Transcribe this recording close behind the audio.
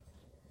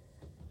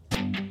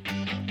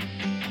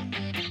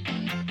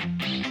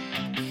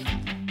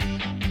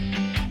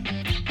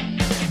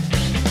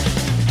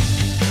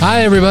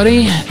Hi,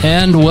 everybody,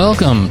 and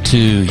welcome to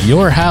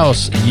Your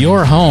House,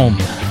 Your Home,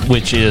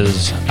 which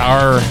is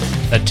our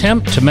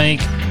attempt to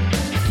make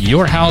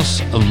your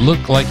house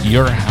look like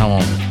your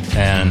home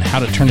and how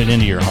to turn it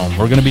into your home.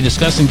 We're going to be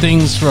discussing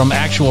things from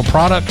actual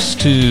products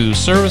to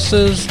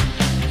services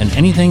and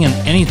anything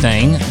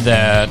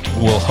that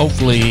will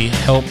hopefully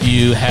help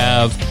you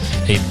have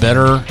a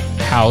better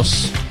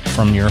house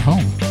from your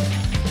home.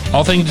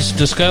 All things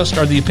discussed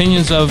are the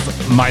opinions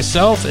of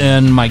myself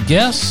and my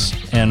guests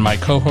and my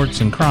cohorts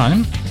in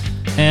crime.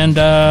 And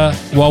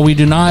while we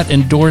do not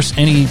endorse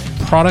any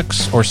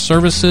products or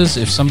services,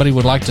 if somebody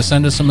would like to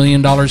send us $1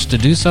 million to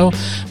do so,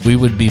 we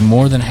would be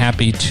more than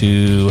happy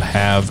to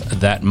have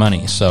that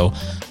money. So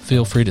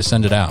feel free to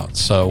send it out.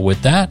 So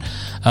with that,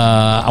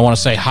 I want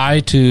to say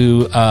hi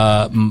to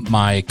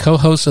my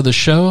co-host of the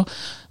show.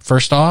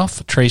 First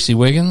off, Tracy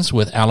Wiggins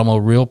with Alamo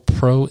Real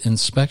Pro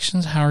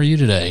Inspections. How are you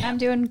today? I'm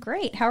doing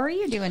great. How are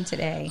you doing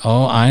today?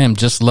 Oh, I am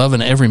just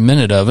loving every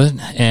minute of it.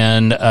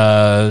 And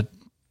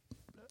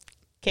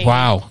Katie.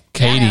 wow,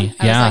 Katie.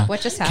 I was like,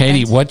 what just happened?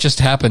 Katie, what just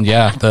happened?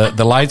 Yeah,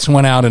 the lights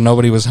went out and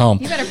nobody was home.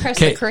 You better press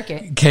the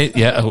cricket.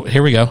 Yeah,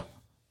 here we go.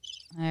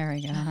 There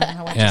we go. I don't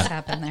know what just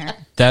happened there.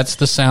 That's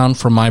the sound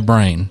from my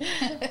brain.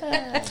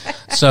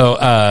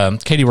 So,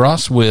 Katie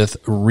Ross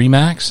with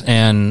Remax,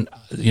 and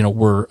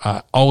we're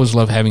always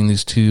love having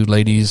these two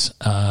ladies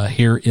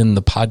here in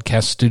the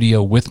podcast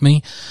studio with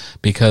me,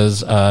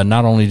 because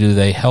not only do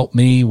they help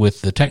me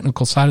with the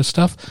technical side of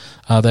stuff,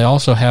 they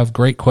also have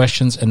great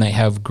questions and they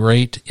have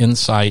great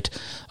insight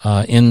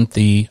in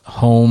the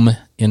home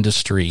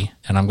industry,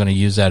 and I'm going to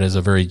use that as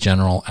a very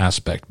general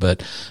aspect.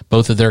 But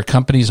both of their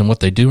companies and what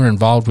they do are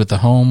involved with the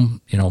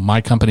home.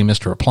 My company,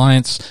 Mr.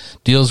 Appliance,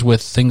 deals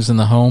with things in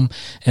the home.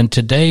 And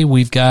today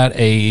we've got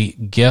a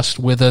guest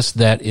with us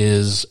that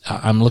is,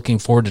 I'm looking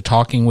forward to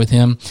talking with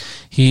him.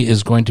 He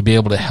is going to be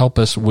able to help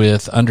us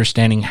with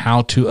understanding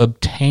how to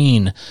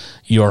obtain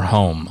your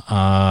home.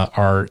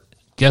 Our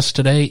guest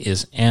today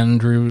is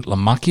Andrew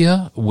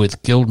Lamacchia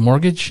with Guild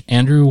Mortgage.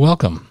 Andrew,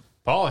 welcome.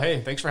 Paul,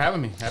 hey, thanks for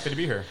having me. Happy to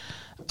be here.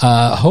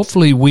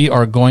 Hopefully we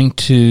are going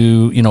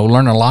to,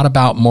 learn a lot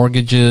about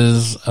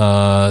mortgages,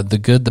 the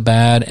good, the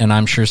bad, and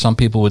I'm sure some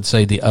people would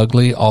say the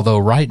ugly. Although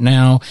right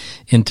now,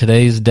 in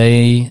today's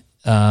day,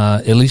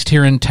 at least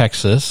here in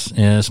Texas,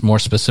 and more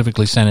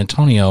specifically San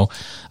Antonio,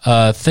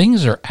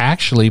 things are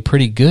actually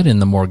pretty good in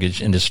the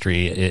mortgage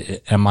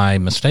industry. Am I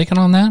mistaken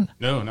on that?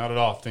 No, not at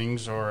all.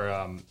 Things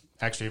are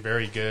actually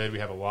very good. We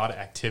have a lot of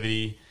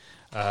activity.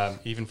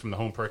 Even from the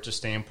home purchase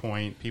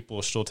standpoint, people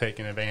are still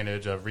taking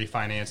advantage of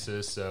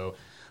refinances. So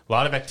a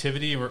lot of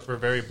activity. We're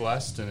very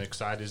blessed and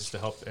excited to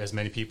help as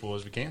many people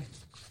as we can.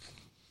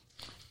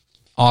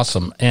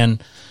 Awesome.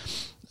 And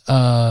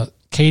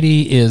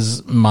Katie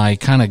is my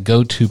kind of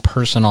go-to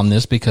person on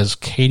this, because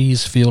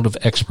Katie's field of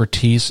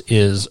expertise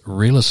is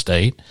real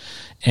estate.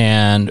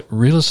 And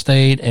real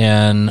estate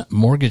and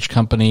mortgage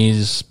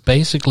companies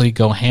basically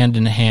go hand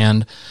in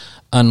hand,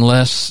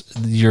 unless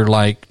you're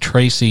like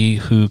Tracy,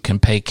 who can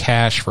pay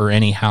cash for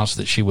any house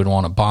that she would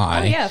want to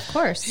buy. Oh, yeah, of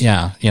course.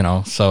 Yeah,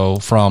 so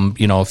from,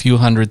 a few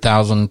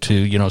 $100,000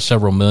 to,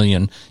 several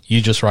million, you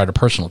just write a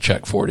personal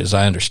check for it, as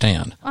I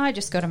understand. Well, I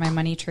just go to my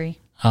money tree.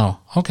 Oh,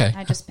 okay.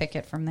 I just pick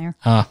it from there.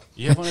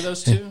 You have one of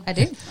those too? I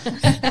do.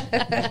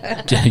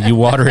 You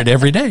water it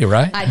every day,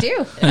 right? I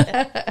do.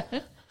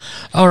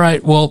 All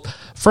right. Well,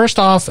 first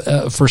off,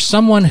 for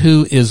someone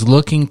who is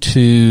looking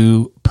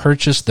to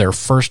purchase their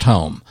first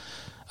home,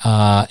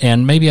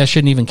 and maybe I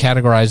shouldn't even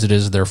categorize it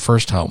as their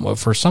first home, but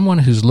for someone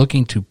who's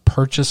looking to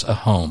purchase a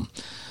home,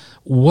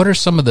 what are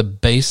some of the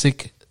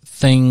basic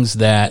things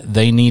that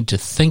they need to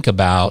think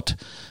about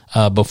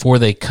before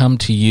they come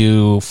to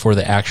you for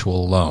the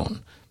actual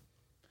loan?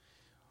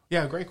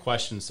 Yeah, great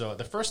question. So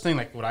the first thing,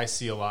 like what I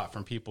see a lot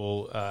from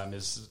people,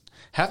 is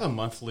have a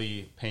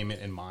monthly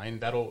payment in mind.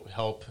 That'll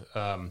help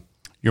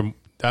your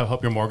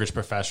mortgage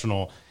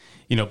professional,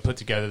 put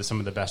together some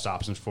of the best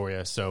options for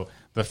you. So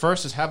the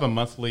first is have a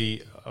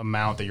monthly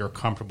amount that you're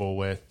comfortable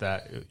with,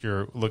 that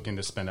you're looking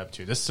to spend up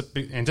to.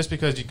 And just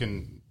because you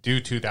can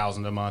do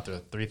 $2,000 a month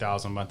or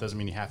 $3,000 a month doesn't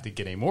mean you have to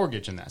get a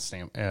mortgage in that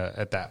same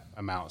at that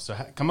amount. So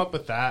come up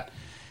with that.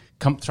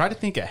 Try to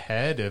think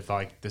ahead if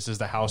this is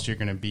the house you're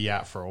going to be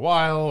at for a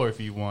while, or if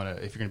you're going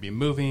to be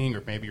moving,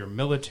 or maybe you're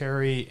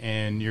military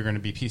and you're going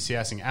to be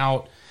PCSing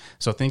out.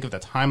 So think of the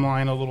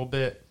timeline a little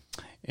bit.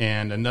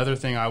 And another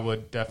thing I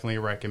would definitely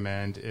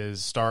recommend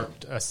is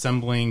start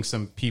assembling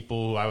some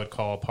people who I would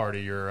call a part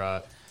of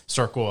your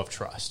circle of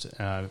trust.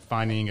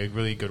 Finding a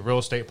really good real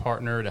estate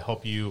partner to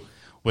help you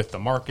with the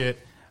market,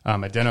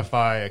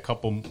 identify a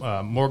couple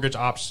mortgage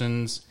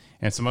options,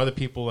 and some other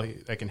people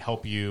that can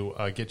help you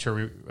get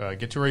to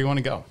where you want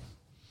to go.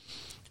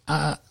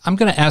 I'm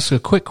going to ask a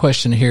quick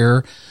question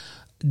here.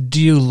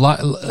 do you like,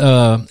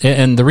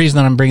 and the reason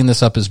that I'm bringing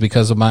this up is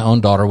because of my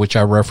own daughter, which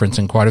I reference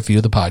in quite a few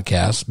of the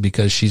podcasts,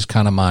 because she's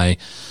kind of my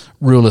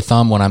rule of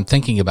thumb when I'm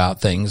thinking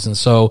about things. And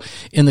so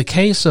in the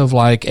case of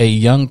like a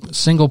young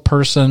single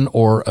person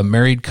or a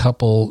married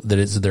couple that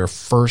is their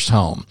first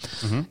home,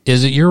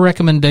 is it your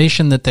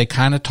recommendation that they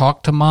kind of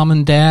talk to mom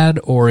and dad,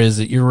 or is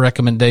it your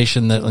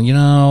recommendation that,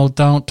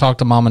 don't talk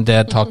to mom and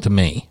dad, talk to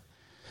me?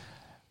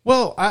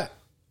 Well,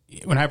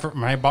 when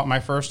I bought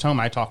my first home,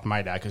 I talked to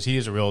my dad because he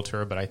is a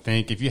realtor. But I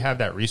think if you have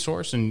that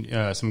resource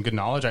and some good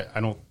knowledge, I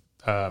don't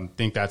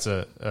think that's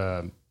a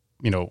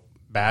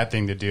bad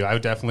thing to do. I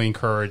would definitely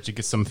encourage to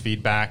get some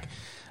feedback,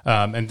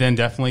 and then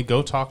definitely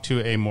go talk to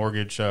a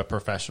mortgage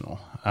professional.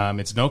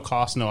 It's no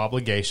cost, no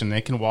obligation.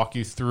 They can walk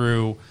you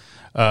through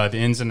the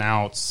ins and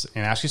outs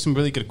and ask you some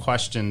really good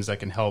questions that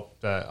can help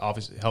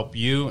obviously help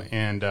you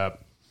and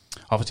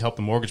obviously help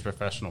the mortgage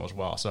professional as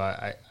well. So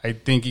I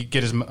think you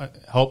get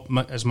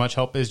as much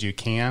help as you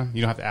can.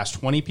 You don't have to ask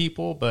 20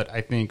 people, but I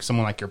think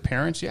someone like your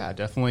parents,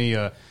 definitely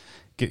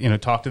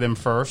talk to them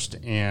first,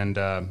 and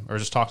or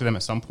just talk to them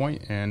at some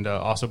point, and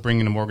also bring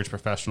in a mortgage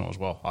professional as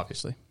well,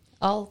 obviously.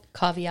 I'll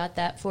caveat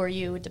that for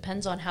you. It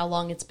depends on how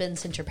long it's been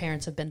since your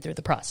parents have been through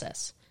the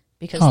process,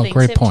 because things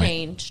have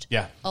changed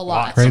a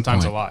lot.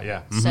 Sometimes a lot,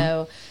 yeah. Mm-hmm.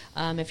 So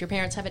if your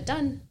parents haven't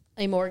done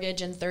a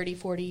mortgage in 30,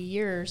 40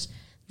 years,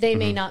 they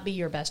may not be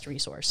your best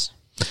resource.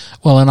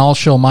 Well, and I'll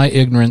show my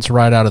ignorance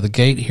right out of the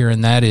gate here,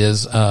 and that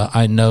is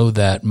I know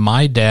that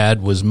my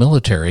dad was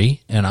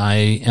military, and I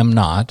am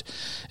not.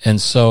 And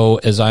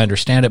so, as I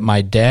understand it,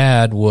 my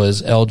dad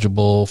was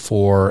eligible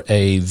for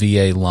a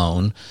VA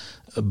loan,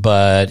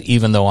 but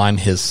even though I'm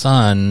his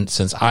son,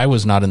 since I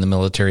was not in the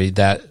military,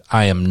 that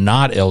I am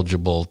not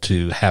eligible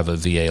to have a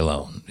VA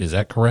loan. Is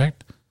that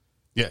correct?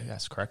 Yeah,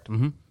 that's correct.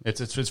 Mm-hmm.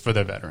 It's for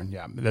the veteran.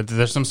 Yeah,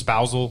 there's some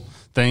spousal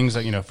things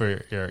that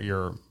for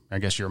your I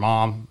guess your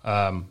mom,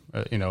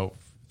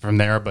 from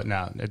there, but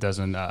no, it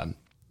doesn't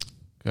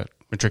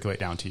matriculate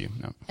down to you.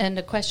 No. And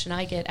a question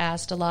I get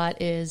asked a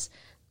lot is,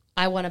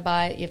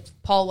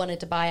 if Paul wanted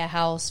to buy a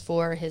house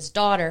for his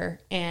daughter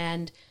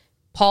and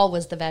Paul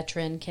was the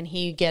veteran, can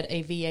he get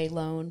a VA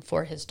loan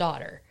for his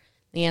daughter?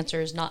 The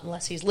answer is not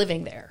unless he's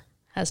living there.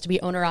 Has to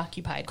be owner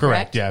occupied.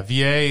 Correct. Yeah.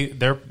 VA,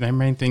 their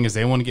main thing is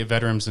they want to get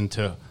veterans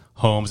into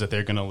homes that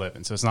they're going to live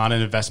in. So it's not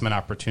an investment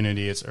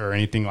opportunity or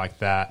anything like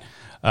that.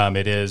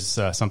 It is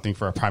something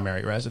for a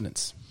primary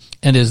residence.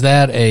 And is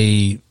that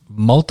a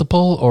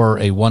multiple or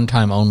a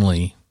one-time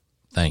only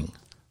thing?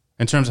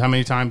 In terms of how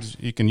many times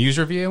you can use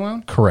your VA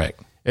loan?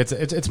 Correct.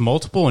 It's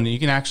multiple, and you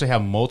can actually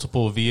have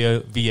multiple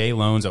VA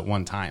loans at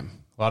one time.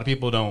 A lot of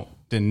people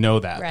didn't know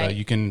that, right. But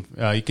you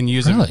can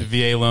use a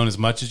VA loan as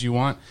much as you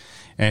want,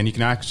 and you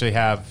can actually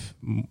have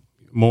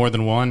more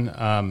than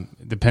one,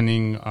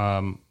 depending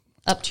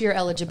up to your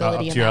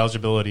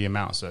eligibility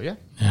amount. So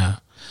yeah.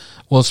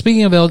 Well,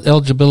 speaking of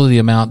eligibility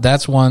amount,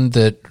 that's one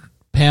that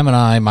Pam and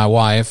I, my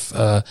wife,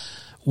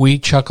 we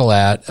chuckle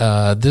at.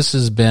 This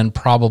has been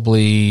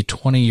probably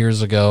 20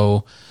 years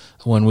ago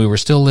when we were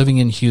still living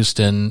in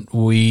Houston.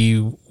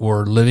 We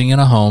were living in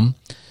a home,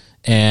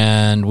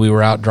 and we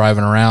were out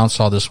driving around,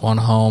 saw this one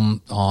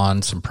home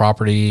on some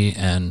property,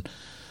 and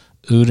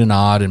oohed and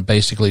awed, and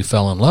basically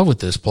fell in love with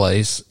this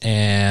place.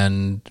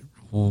 And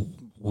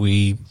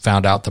we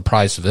found out the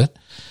price of it,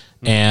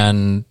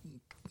 and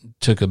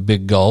took a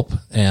big gulp,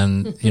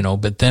 and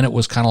but then it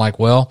was kind of like,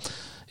 well,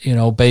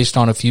 based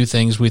on a few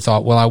things, we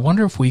thought, well, I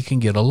wonder if we can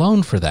get a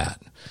loan for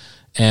that.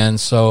 And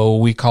so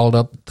we called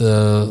up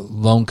the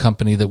loan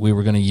company that we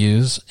were going to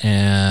use,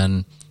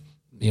 and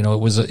it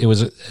was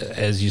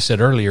as you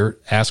said earlier,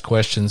 ask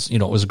questions. It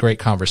was a great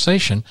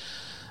conversation,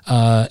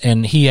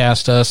 and he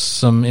asked us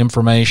some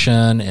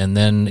information, and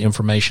then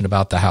information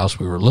about the house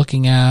we were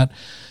looking at.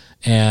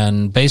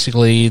 And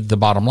basically the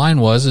bottom line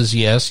is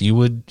yes, you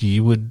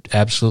would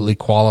absolutely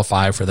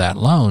qualify for that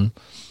loan.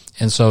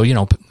 And so,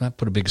 that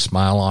put a big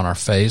smile on our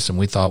face, and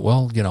we thought,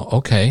 well,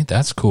 okay,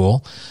 that's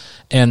cool.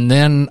 And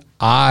then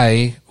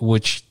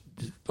which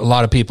a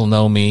lot of people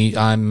know me,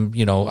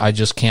 I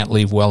just can't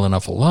leave well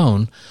enough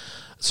alone.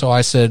 So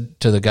I said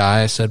to the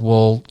guy,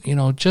 well,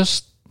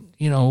 just,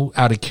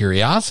 out of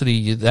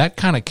curiosity, that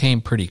kind of came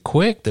pretty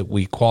quick that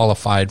we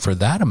qualified for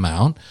that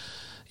amount.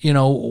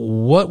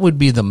 What would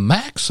be the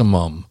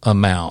maximum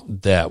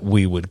amount that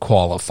we would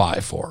qualify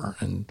for?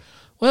 And,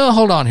 well,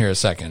 hold on here a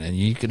second. And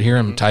you could hear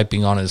him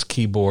typing on his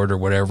keyboard or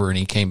whatever. And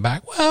he came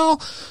back,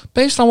 well,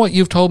 based on what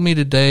you've told me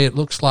today, it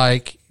looks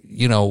like,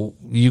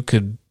 you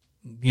could,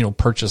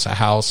 purchase a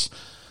house,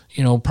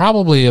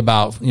 probably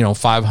about,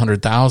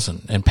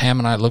 500,000. And Pam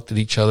and I looked at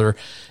each other,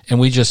 and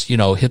we just,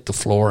 hit the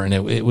floor, and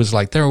it was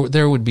like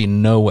there would be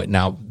no way.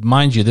 Now,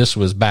 mind you, this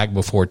was back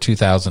before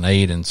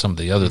 2008 and some of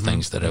the other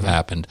things that have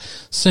happened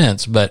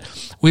since, but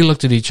we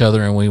looked at each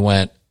other and we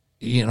went,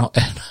 and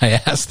I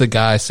asked the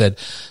guy, I said,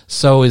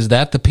 so is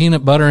that the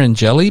peanut butter and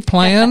jelly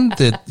plan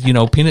that,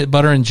 peanut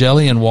butter and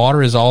jelly and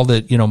water is all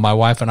that, my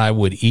wife and I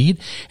would eat?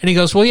 And he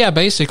goes, well, yeah,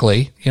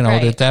 basically,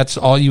 right. that's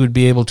all you would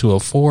be able to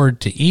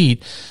afford to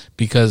eat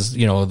because,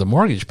 of the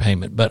mortgage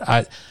payment.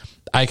 But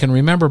I can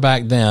remember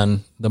back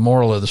then, the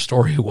moral of the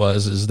story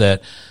is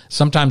that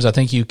sometimes I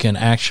think you can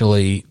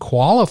actually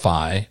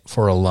qualify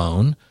for a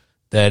loan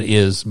that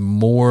is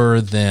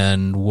more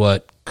than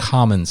what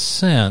common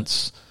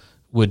sense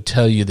would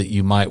tell you that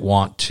you might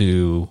want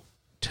to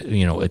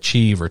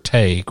achieve or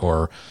take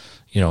or,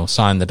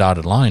 sign the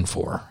dotted line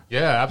for.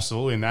 Yeah,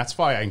 absolutely. And that's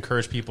why I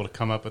encourage people to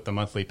come up with the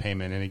monthly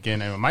payment. And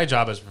again, my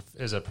job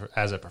as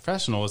a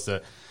professional is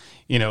to,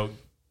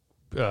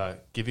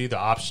 give you the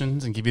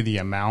options and give you the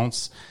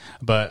amounts,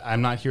 but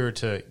I'm not here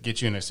to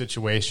get you in a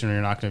situation where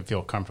you're not going to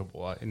feel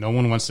comfortable. We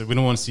don't want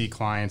to see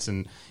clients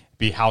and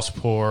be house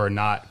poor or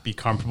not be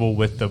comfortable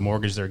with the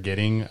mortgage they're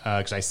getting.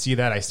 Cause I see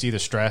the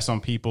stress on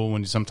people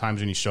when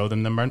you show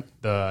them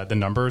the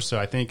numbers. So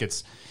I think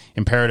it's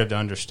imperative to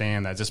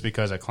understand that just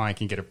because a client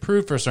can get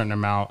approved for a certain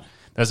amount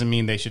doesn't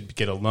mean they should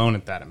get a loan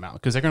at that amount,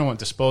 because they're going to want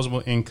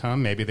disposable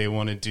income. Maybe they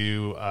want to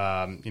do,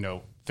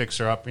 fix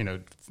her up,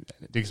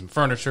 do some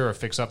furniture or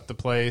fix up the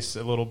place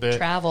a little bit.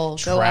 Travel,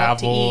 go out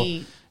to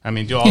eat. I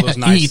mean, do all those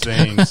nice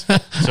things.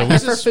 So I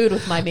prefer food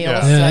with my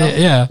meals.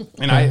 Yeah.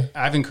 And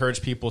I've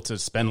encouraged people to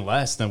spend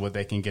less than what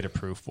they can get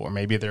approved for.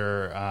 Maybe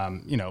they're,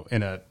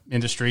 in an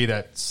industry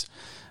that's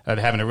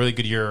having a really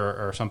good year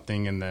or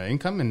something in the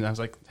income. And I was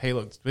like, hey,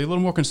 look, be a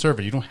little more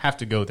conservative. You don't have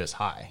to go this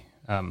high.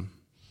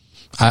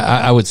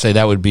 I would say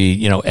that would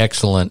be,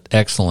 excellent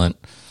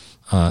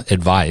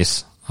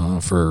advice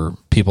for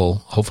people.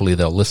 Hopefully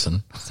they'll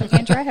listen. So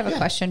Andrew, I have a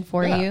question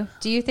for you.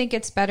 Do you think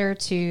it's better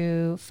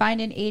to find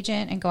an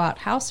agent and go out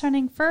house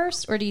hunting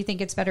first, or do you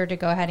think it's better to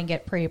go ahead and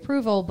get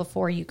pre-approval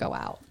before you go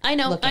out? I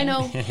know. I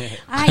know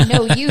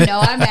you know.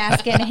 I'm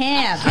asking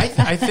him.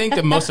 I think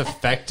the most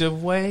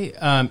effective way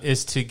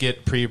is to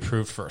get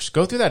pre-approved first.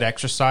 Go through that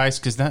exercise,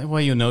 because that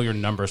way you'll know your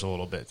numbers a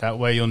little bit. That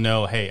way you'll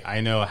know, hey,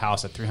 I know a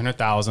house at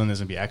 $300,000 is going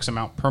to be X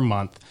amount per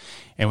month.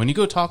 And when you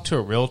go talk to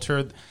a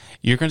realtor,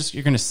 you're going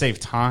to save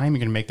time. You're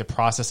going to make the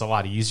process a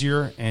lot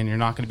easier, and you're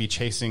not going to be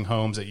chasing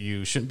homes that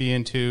you shouldn't be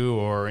into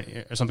or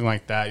something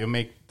like that. You'll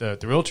make the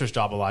realtor's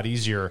job a lot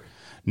easier,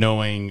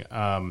 knowing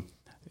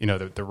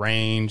the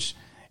range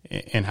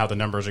and how the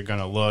numbers are going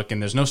to look.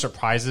 And there's no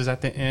surprises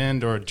at the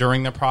end or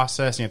during the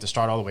process. You have to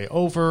start all the way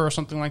over or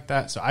something like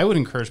that. So I would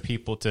encourage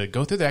people to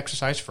go through the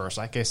exercise first.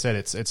 Like I said,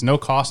 it's no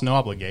cost, no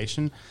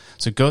obligation.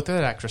 So go through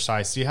that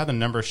exercise, see how the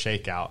numbers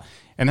shake out.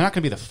 And they're not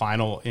going to be the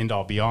final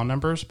end-all, be-all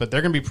numbers, but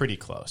they're going to be pretty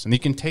close. And you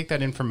can take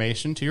that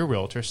information to your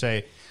realtor,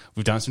 say,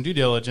 we've done some due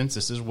diligence.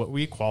 This is what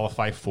we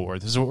qualify for.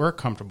 This is what we're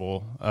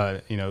comfortable,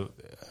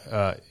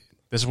 this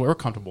is what we're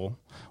comfortable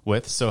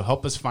with. So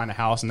help us find a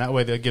house. And that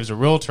way that gives a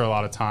realtor a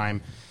lot of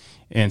time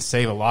and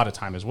save a lot of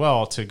time as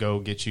well to go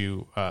get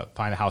you,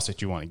 find a house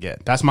that you want to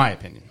get. That's my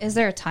opinion. Is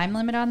there a time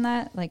limit on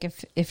that? Like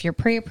if you're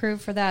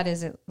pre-approved for that,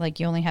 is it like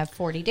you only have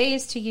 40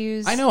 days to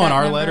use? I know on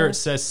our letter it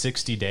says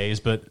 60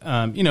 days, but,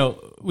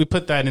 we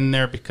put that in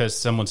there because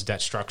someone's debt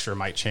structure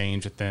might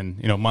change within,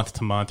 month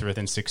to month or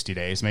within 60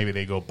 days. Maybe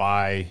they go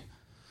buy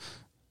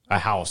a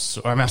house,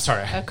 or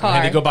a car.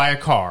 Maybe they go buy a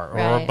car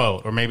or a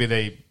boat, or maybe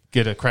they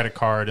get a credit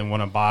card and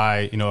want to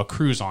buy, a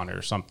cruise on it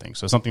or something.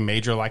 So something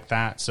major like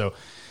that. So,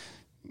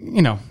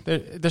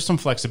 there's some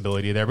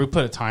flexibility there. We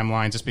put a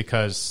timeline just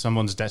because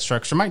someone's debt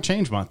structure might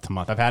change month to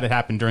month. I've had it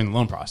happen during the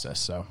loan process.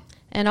 So,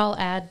 and I'll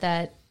add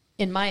that,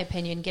 in my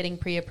opinion, getting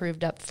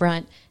pre-approved up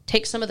front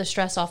takes some of the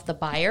stress off the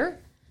buyer,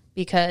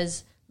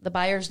 because the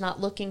buyer's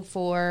not looking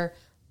for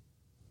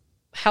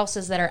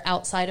houses that are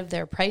outside of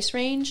their price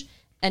range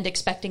and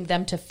expecting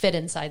them to fit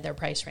inside their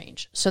price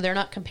range. So they're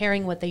not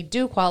comparing what they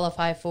do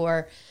qualify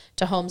for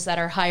to homes that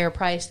are higher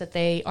priced that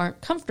they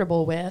aren't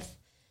comfortable with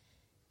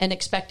and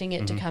expecting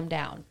it to come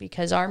down,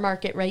 because our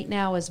market right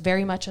now is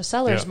very much a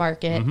seller's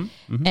market,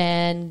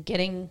 and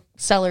getting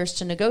sellers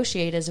to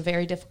negotiate is a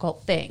very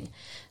difficult thing.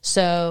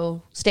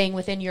 So staying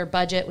within your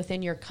budget,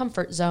 within your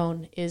comfort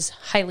zone is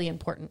highly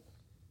important.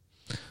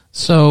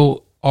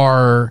 So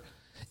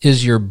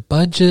is your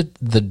budget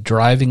the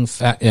driving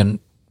factor? And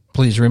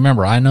please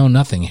remember, I know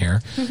nothing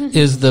here.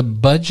 Is the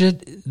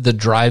budget the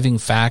driving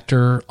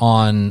factor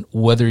on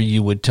whether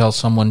you would tell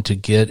someone to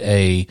get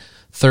a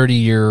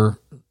 30-year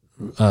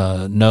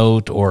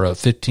note or a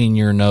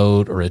 15-year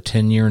note or a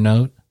 10-year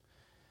note?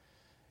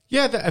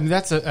 Yeah,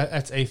 that's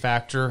a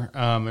factor,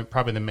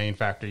 probably the main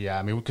factor. Yeah,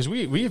 I mean, because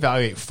we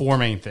evaluate four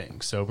main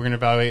things. So we're going to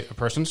evaluate a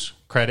person's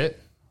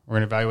credit, we're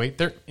going to evaluate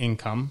their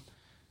income,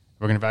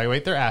 we're going to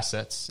evaluate their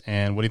assets,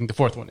 and what do you think the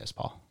fourth one is,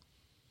 Paul?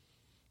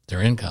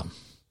 Their income.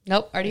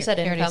 Nope, already said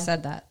income. Already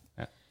said that.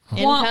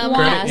 Income,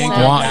 Credit, asset.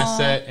 income,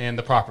 asset, and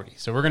the property.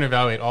 So we're going to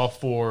evaluate all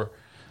four.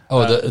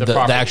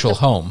 The actual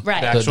home.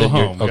 Right. The actual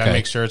home. We got to Okay.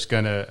 make sure it's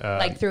going to...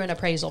 Like through an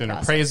appraisal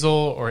process.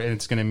 or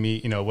it's going to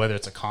meet, whether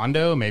it's a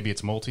condo, maybe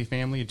it's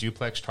multifamily,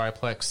 duplex,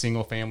 triplex,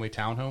 single family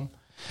townhome.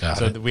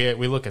 Got it.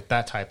 We look at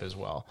that type as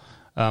well.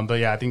 But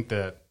yeah, I think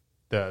the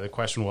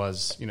question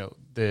was,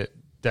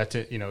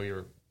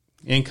 your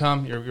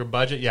income, your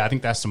budget. Yeah, I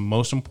think that's the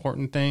most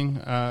important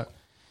thing.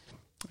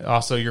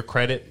 Also, your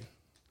credit.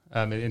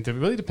 It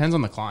really depends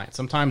on the client.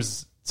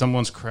 Sometimes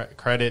someone's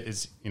credit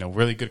is,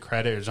 really good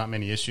credit. There's not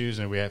many issues,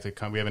 and we have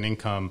an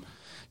income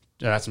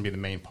that's going to be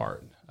the main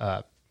part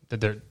that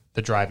they're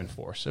the driving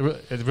force.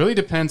 It really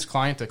depends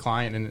client to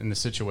client in the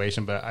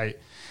situation, but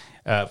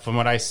from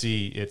what I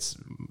see, it's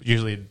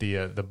usually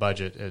the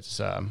budget. It's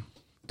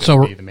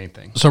be the main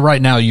thing. So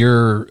right now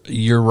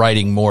you're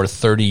writing more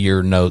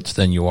 30-year notes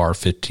than you are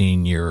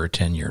 15-year or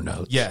 10-year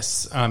notes.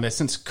 Yes.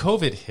 Since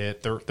COVID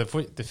hit, the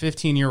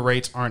 15-year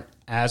rates aren't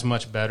as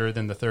much better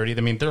than the 30.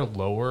 I mean, they're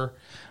lower,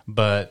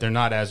 but they're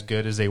not as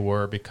good as they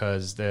were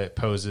because that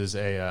poses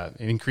an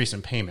increase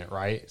in payment,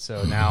 right?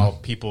 So now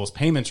people's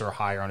payments are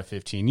higher on a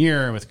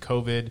 15-year, and with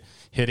COVID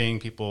hitting,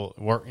 people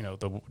work,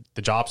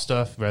 the job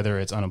stuff, whether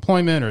it's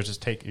unemployment or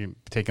just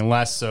taking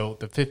less. So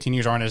the 15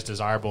 years aren't as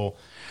desirable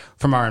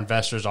from our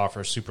investors,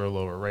 offer super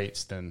lower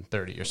rates than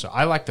 30 years. So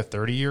I like the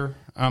 30-year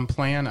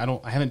plan.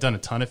 I haven't done a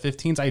ton of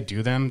 15s. I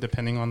do them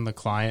depending on the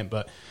client,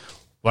 but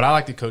what I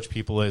like to coach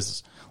people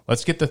is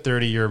let's get the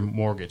 30-year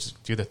mortgage.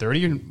 Do the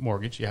 30-year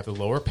mortgage. You have the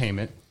lower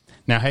payment.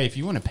 Now, hey, if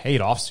you want to pay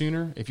it off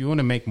sooner, if you want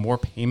to make more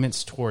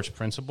payments towards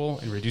principal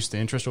and reduce the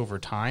interest over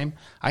time,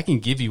 I can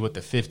give you what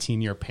the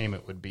 15-year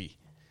payment would be.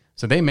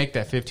 So they make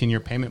that 15-year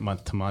payment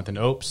month to month, and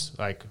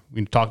like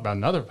we talked about in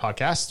another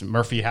podcast,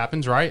 Murphy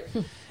happens, right?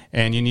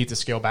 And you need to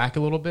scale back a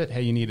little bit.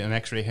 Hey, you need an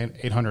extra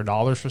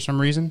 $800 for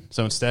some reason.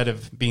 So instead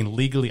of being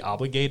legally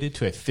obligated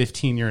to a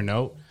 15-year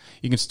note,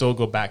 you can still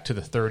go back to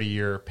the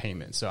 30-year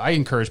payment. So I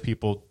encourage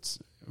people,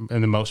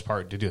 in the most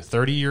part, to do a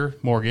 30-year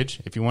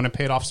mortgage. If you want to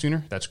pay it off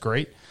sooner, that's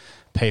great.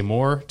 Pay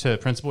more to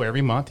principal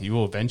every month. You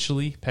will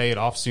eventually pay it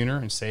off sooner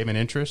and save an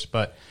interest,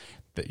 but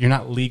you're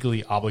not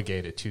legally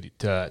obligated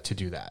to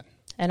do that.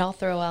 And I'll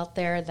throw out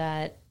there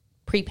that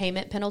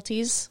prepayment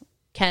penalties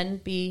can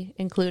be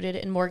included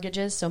in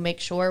mortgages. So make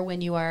sure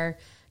when you are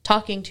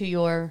talking to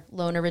your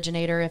loan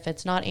originator, if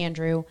it's not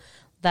Andrew,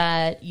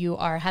 that you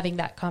are having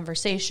that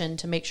conversation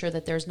to make sure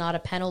that there's not a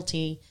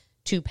penalty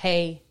to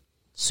pay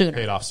sooner.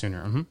 Pay it off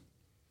sooner. Mm-hmm.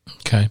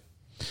 Okay.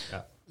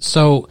 Yeah.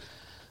 So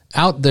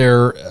out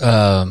there,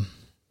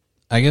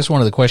 I guess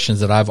one of the questions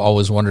that I've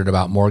always wondered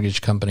about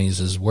mortgage companies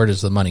is where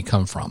does the money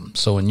come from?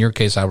 So in your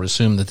case, I would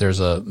assume that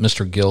there's a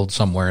Mr. Guild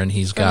somewhere, and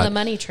he's got the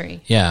money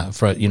tree. Yeah,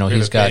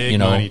 he's got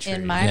in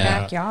my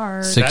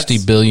backyard,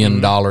 $60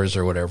 billion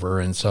or whatever.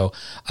 And so,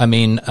 I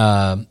mean,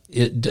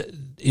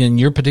 in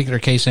your particular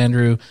case,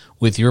 Andrew,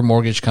 with your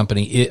mortgage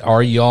company,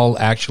 are y'all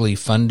actually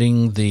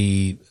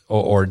funding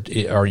or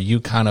are you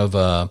kind of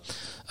a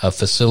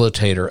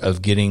facilitator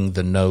of getting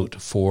the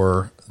note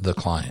for the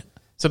client?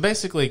 So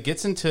basically, it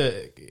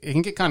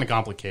can get kind of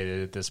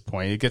complicated at this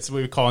point. It gets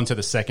what we call into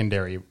the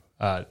secondary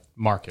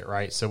market,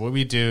 right? So what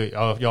we do,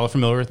 y'all are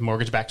familiar with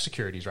mortgage-backed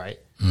securities, right?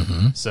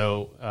 Mm-hmm.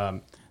 So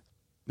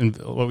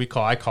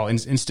I call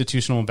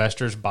institutional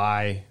investors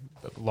buy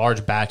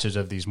large batches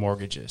of these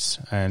mortgages,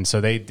 and so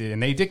they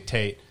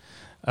dictate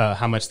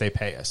how much they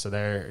pay us.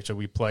 So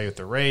we play with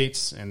the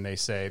rates, and they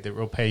say that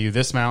we'll pay you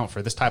this amount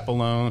for this type of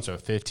loan, so a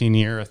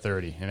 15-year, a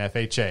 30, an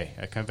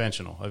FHA, a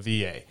conventional, a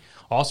VA,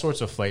 all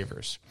sorts of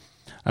flavors.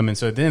 And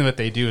so then what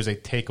they do is they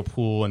take a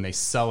pool and they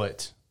sell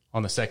it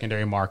on the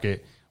secondary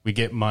market. We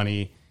get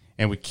money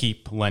and we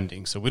keep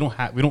lending. So we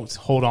don't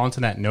hold on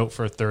to that note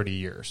for 30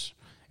 years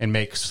and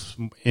make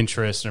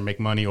interest or make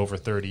money over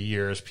 30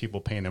 years. People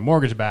paying their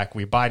mortgage back.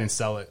 We buy it and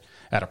sell it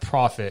at a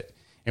profit,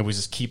 and we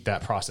just keep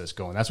that process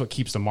going. That's what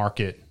keeps the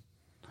market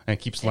and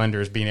keeps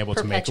lenders being able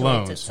to make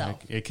loans.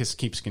 It just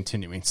keeps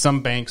continuing.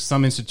 Some banks,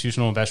 some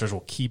institutional investors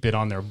will keep it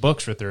on their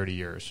books for 30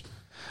 years.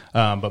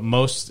 But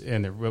most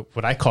in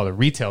what I call the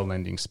retail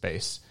lending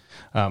space,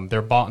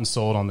 they're bought and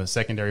sold on the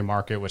secondary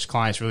market, which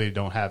clients really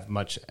don't have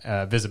much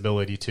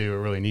visibility to or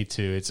really need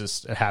to.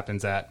 It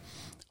happens at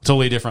a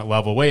totally different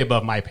level, way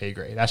above my pay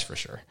grade, that's for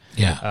sure.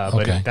 Yeah,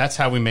 but that's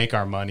how we make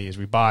our money is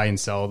we buy and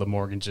sell the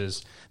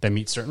mortgages that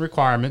meet certain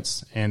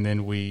requirements, and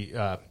then we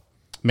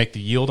make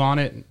the yield on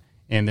it,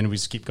 and then we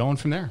just keep going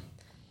from there.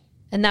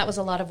 And that was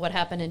a lot of what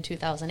happened in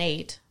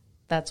 2008.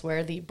 That's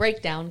where the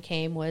breakdown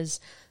came, was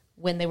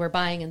when they were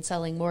buying and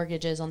selling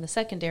mortgages on the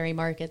secondary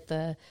market.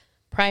 The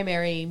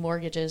primary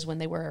mortgages, when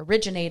they were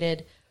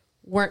originated,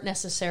 weren't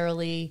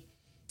necessarily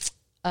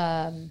you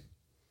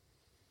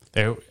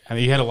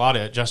had a lot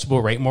of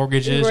adjustable rate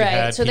mortgages.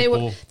 Right. So they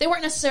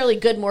weren't necessarily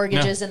good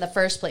mortgages in the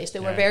first place. They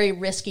were very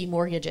risky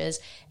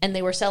mortgages, and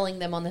they were selling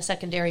them on the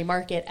secondary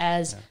market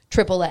as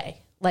AAA,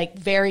 like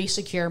very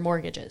secure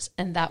mortgages,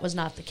 and that was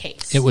not the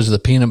case. It was the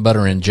peanut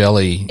butter and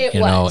jelly,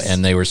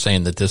 and they were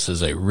saying that this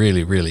is a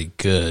really, really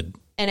good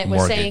and it was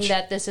mortgage. Saying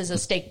that this is a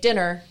steak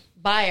dinner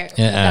buyer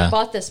that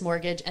bought this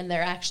mortgage, and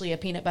they're actually a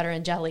peanut butter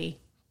and jelly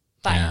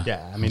buyer.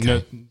 Yeah, I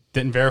mean,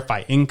 didn't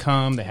verify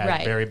income. They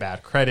had very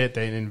bad credit.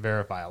 They didn't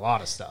verify a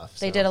lot of stuff.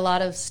 They did a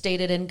lot of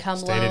stated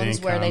income loans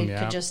where they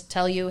could just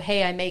tell you,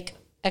 hey, I make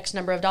X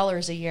number of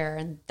dollars a year,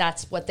 and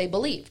that's what they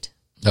believed.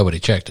 Nobody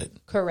checked it.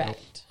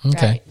 Correct.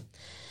 Okay. Right.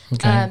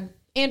 Okay.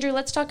 Andrew,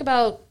 let's talk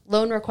about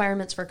loan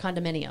requirements for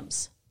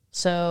condominiums.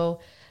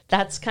 So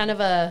that's kind of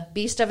a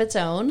beast of its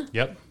own.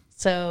 Yep.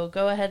 So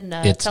go ahead and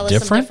tell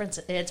us some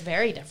differences. It's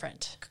very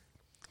different.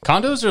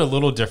 Condos are a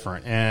little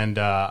different. And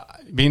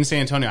being in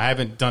San Antonio, I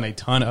haven't done a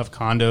ton of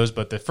condos,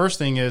 but the first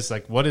thing is,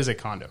 like, what is a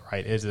condo,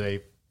 right? Is it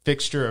a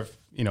fixture of,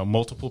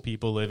 multiple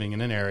people living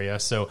in an area.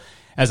 So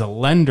as a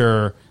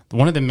lender,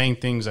 one of the main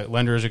things that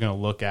lenders are going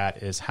to look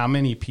at is how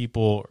many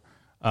people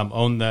how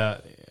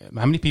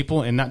many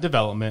people in that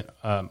development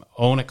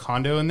own a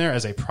condo in there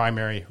as a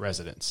primary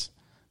residence.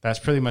 That's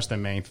pretty much the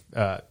main,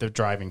 the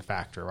driving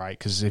factor, right?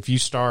 Because if you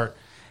start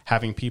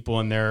having people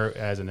in there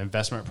as an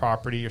investment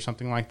property or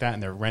something like that,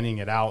 and they're renting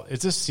it out,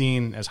 it's just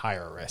seen as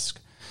higher risk.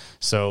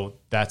 So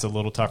that's a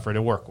little tougher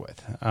to work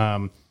with.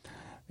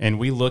 And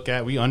we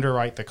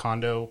underwrite the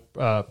condo,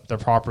 the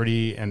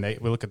property, and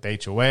we look at the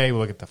HOA, we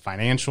look at the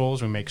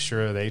financials, we make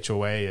sure the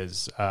HOA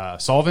is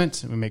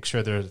solvent, we make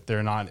sure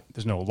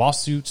there's no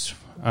lawsuits,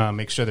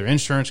 make sure their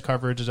insurance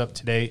coverage is up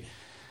to date.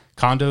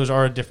 Condos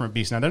are a different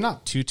beast. Now they're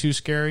not too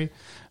scary,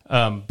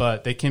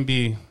 but they can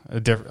be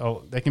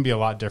a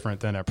lot different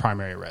than a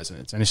primary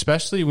residence, and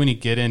especially when you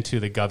get into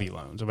the Govy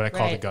loans, or what I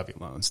call the Govy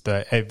loans,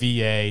 the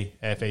VA,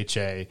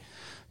 FHA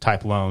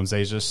type loans.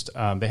 They just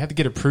they have to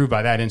get approved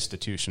by that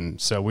institution.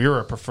 So we were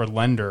a preferred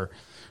lender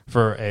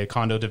for a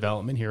condo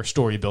development here,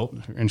 Story Built.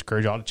 I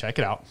encourage y'all to check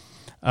it out.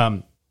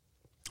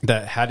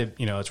 That had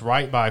it's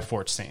right by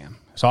Fort Sam.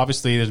 So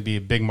obviously there'd be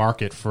a big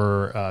market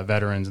for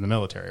veterans in the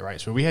military, right?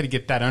 So we had to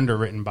get that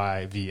underwritten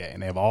by VA,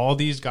 and they have all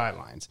these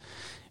guidelines,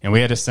 and we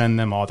had to send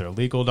them all their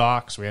legal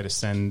docs. We had to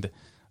send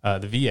the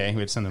VA. We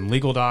had to send them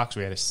legal docs.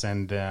 We had to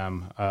send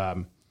them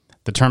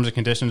the terms and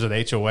conditions of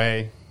the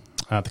HOA.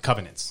 The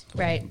covenants,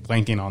 right?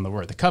 Blanking on the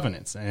word, the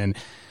covenants, and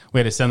we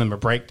had to send them a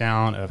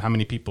breakdown of how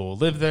many people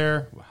live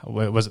there,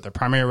 was it their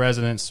primary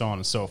residence, so on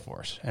and so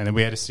forth, and then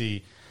we had to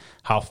see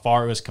how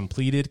far it was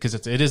completed, because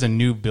it is a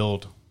new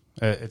build,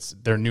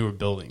 they're newer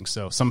buildings,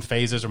 so some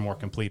phases are more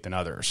complete than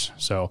others.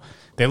 So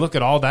they look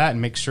at all that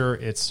and make sure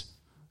it's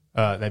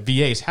that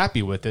VA is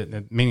happy with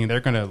it, meaning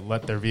they're going to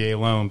let their VA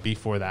loan be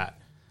for that,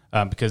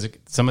 because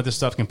some of this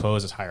stuff can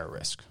pose as higher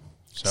risk.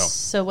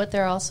 So what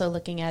they're also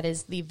looking at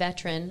is the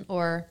veteran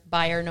or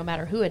buyer, no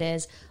matter who it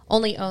is,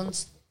 only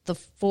owns the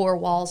four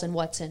walls and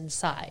what's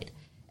inside.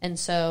 And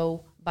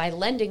so by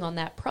lending on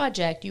that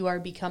project, you are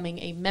becoming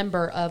a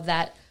member of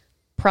that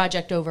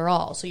project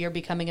overall. So you're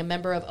becoming a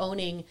member of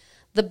owning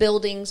the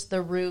buildings,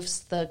 the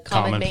roofs, the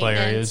common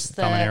maintenance,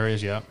 common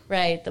areas, yeah.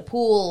 Right, the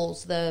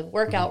pools, the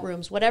workout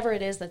rooms, whatever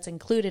it is that's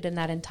included in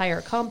that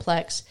entire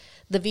complex.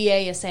 The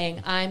VA is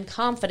saying, I'm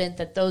confident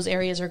that those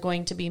areas are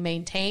going to be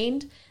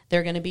maintained.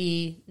 They're going to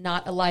be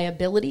not a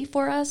liability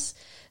for us.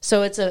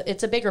 So it's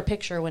a bigger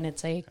picture when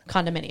it's a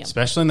condominium,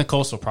 especially in the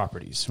coastal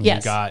properties. When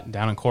you got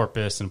down in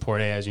Corpus and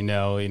Port A, as you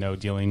know,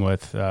 dealing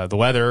with the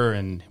weather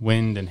and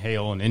wind and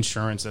hail and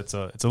insurance. It's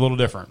a little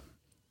different.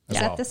 Is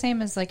that the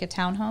same as like a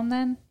townhome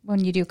then?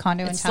 When you do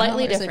condo and townhome,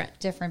 slightly different,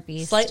 different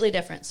beast, slightly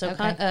different. So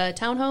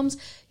townhomes,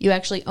 you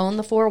actually own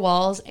the four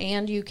walls,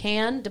 and you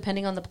can,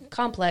 depending on the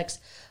complex,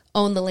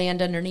 own the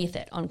land underneath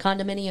it. On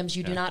condominiums,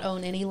 you do not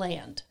own any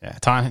land. Yeah,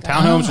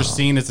 townhomes are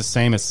seen as the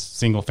same as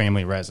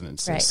single-family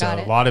residences. Right, so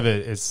a lot of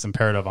it is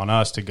imperative on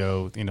us to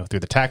go, through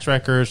the tax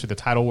records, through the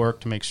title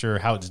work to make sure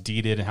how it's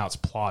deeded and how it's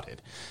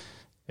plotted.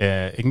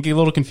 It can get a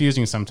little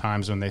confusing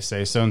sometimes when they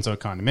say so-and-so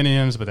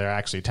condominiums, but they're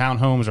actually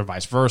townhomes, or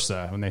vice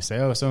versa. When they say,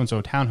 oh,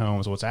 so-and-so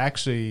townhomes, well, it's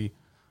actually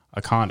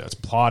a condo. It's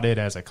plotted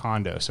as a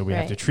condo, so we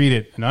have to treat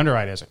it and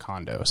underwrite it as a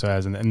condo. So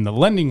as in the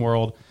lending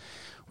world,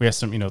 we have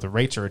some, the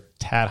rates are a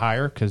tad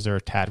higher because they're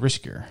a tad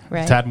riskier,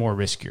 a tad more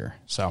riskier.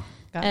 So,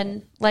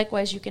 and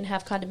likewise, you can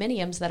have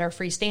condominiums that are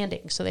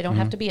freestanding, so they don't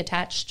have to be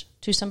attached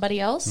to somebody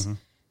else,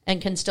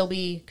 and can still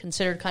be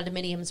considered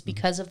condominiums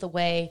because of the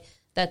way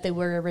that they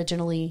were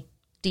originally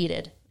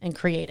deeded and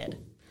created.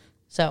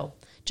 So,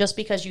 just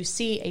because you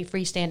see a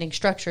freestanding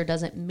structure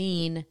doesn't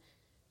mean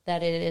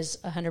that it is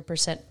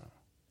 100%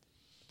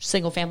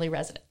 single-family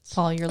residence.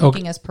 Paul, you're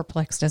looking as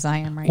perplexed as I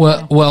am right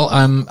now. Well,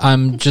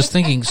 I'm just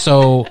thinking.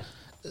 So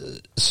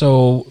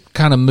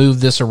kind of move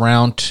this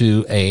around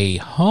to a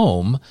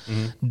home.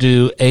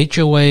 Do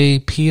HOA,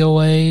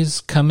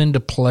 POAs come into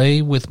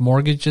play with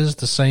mortgages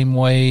the same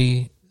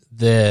way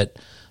that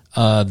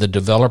the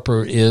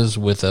developer is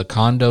with a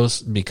condo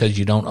because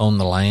you don't own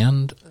the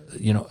land?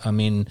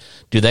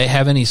 Do they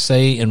have any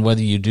say in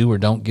whether you do or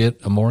don't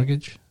get a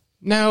mortgage?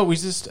 No, we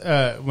just,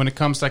 when it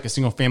comes to like a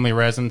single family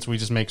residence, we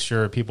just make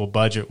sure people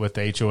budget with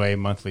the HOA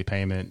monthly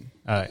payment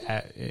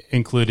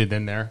included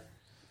in there.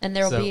 And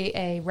there will be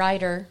a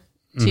rider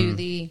to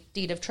the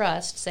deed of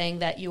trust saying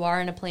that you are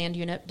in a planned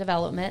unit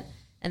development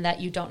and that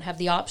you don't have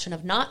the option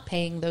of not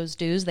paying those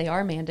dues. They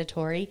are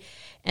mandatory.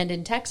 And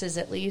in Texas,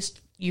 at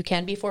least, you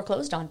can be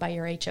foreclosed on by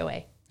your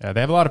HOA. Yeah, they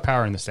have a lot of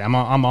power in the state. I'm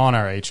on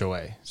our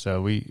HOA,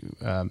 so they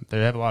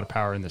have a lot of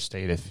power in the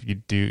state if you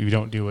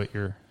don't do what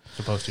you're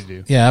supposed to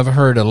do. Yeah, I've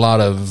heard a lot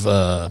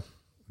of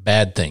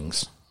bad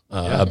things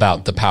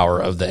about the power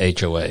of the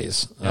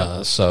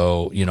HOAs.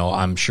 So,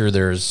 I'm sure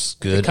there's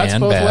good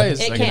and both bad. Ways.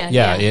 It can.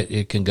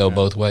 It can go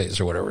both ways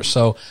or whatever.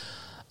 So,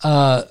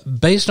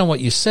 based on what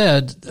you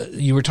said,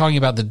 you were talking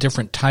about the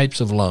different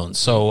types of loans.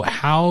 So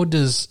how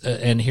does,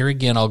 and here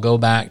again, I'll go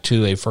back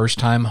to a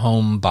first-time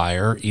home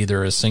buyer,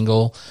 either a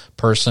single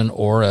person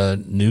or a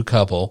new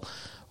couple.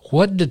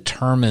 What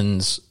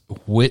determines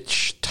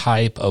which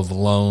type of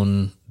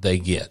loan they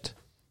get?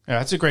 Yeah,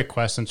 that's a great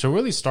question. So it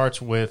really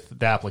starts with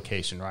the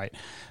application, right?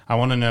 I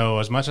want to know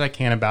as much as I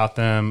can about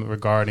them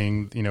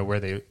regarding, where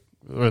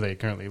they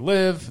currently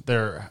live,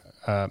 where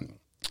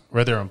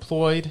they're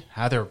employed,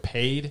 how they're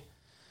paid,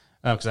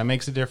 because that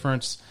makes a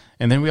difference.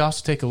 And then we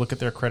also take a look at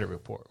their credit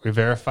report. We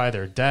verify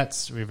their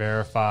debts. We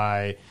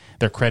verify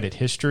their credit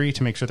history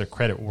to make sure they're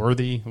credit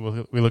worthy.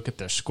 We look at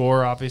their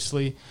score,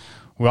 obviously.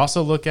 We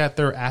also look at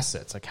their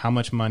assets, like how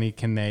much money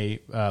can they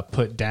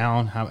put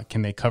down, how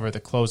can they cover the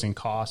closing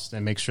costs,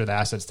 and make sure the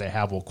assets they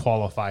have will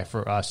qualify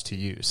for us to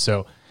use.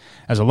 So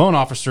as a loan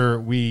officer,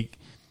 we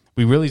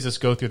really just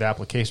go through the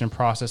application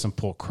process and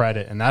pull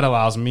credit, and that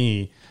allows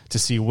me to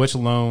see which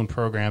loan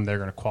program they're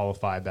going to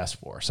qualify best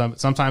for.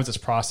 Sometimes it's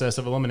process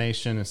of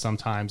elimination, and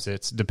sometimes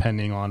it's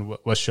depending on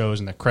what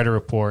shows in the credit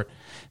report.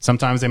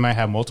 Sometimes they might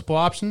have multiple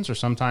options, or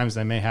sometimes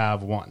they may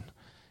have one,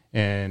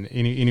 and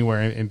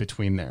anywhere in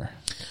between there.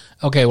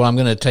 Okay, well, I'm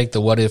going to take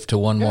the what if to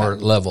one more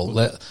level.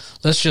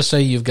 Let's just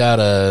say you've got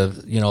a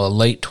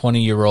late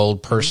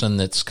 20-year-old person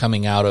that's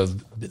coming out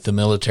of the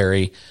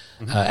military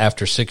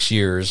after 6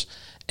 years,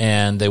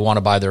 and they want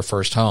to buy their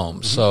first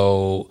home.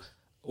 So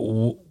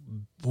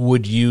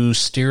would you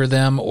steer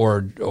them,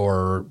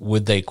 or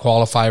would they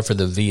qualify for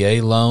the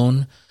VA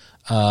loan?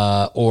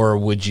 Or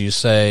would you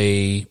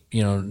say,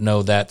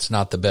 no, that's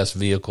not the best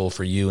vehicle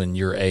for you and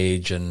your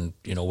age and,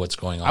 what's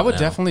going on? I would now?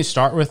 definitely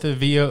start with the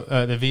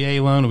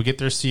VA loan. We get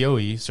their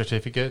COE,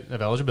 Certificate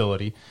of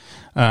Eligibility.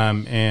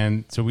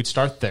 And so we'd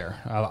start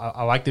there.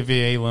 I like the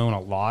VA loan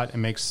a lot. It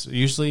makes,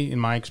 usually in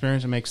my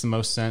experience, it makes the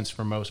most sense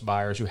for most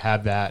buyers who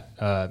have that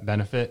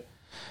benefit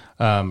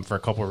for a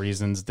couple of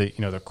reasons.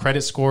 The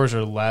credit scores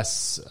are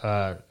less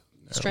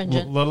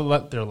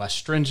stringent. They're less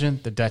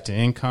stringent. The debt to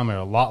income are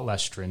a lot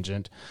less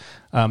stringent.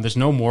 There's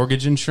no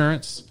mortgage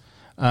insurance,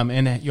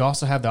 and you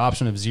also have the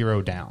option of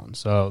zero down.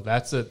 So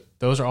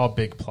those are all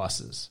big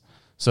pluses.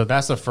 So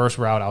that's the first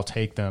route I'll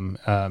take them.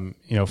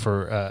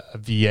 For a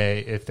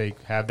VA, if they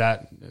have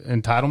that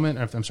entitlement,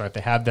 if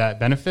they have that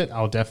benefit,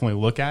 I'll definitely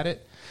look at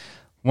it.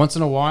 Once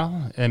in a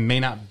while, it may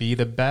not be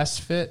the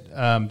best fit,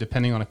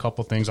 depending on a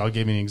couple things. I'll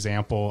give you an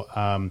example.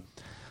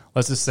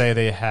 Let's just say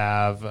they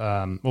have,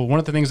 one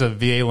of the things of a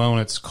VA loan,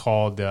 it's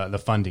called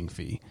the funding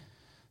fee.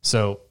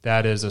 So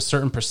that is a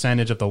certain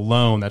percentage of the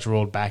loan that's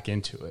rolled back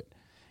into it.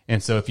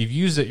 And so if you've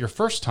used it your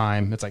first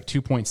time, it's like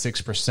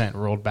 2.6%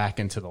 rolled back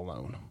into the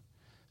loan.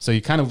 So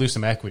you kind of lose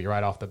some equity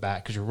right off the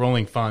bat because you're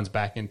rolling funds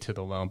back into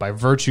the loan by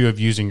virtue of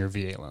using your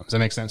VA loan. Does that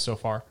make sense so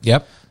far?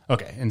 Yep.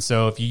 Okay. And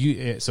so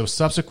so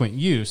subsequent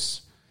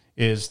use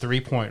is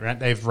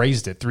they've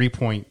raised it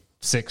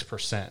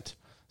 3.6%.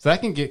 So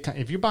that can get,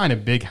 if you're buying a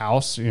big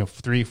house,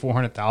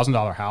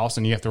 $400,000 house,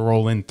 and you have to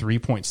roll in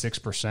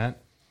 3.6%,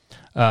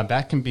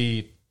 that can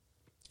be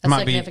a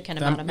significant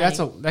amount of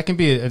money. That can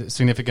be a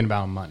significant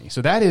amount of money.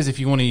 So that is if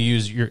you want to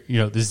use your,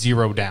 the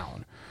zero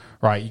down,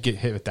 right? You get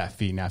hit with that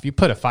fee. Now, if you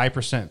put a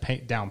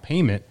 5% down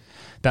payment,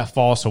 that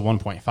falls to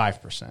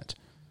 1.5%.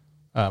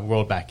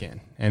 Rolled back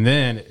in. And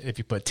then if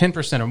you put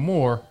 10% or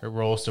more, it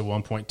rolls to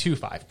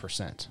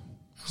 1.25%.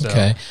 So,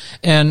 okay.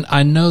 And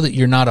I know that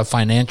you're not a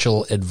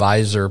financial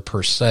advisor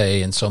per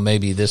se, and so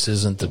maybe this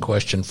isn't the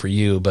question for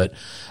you, but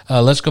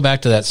let's go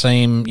back to that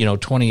same,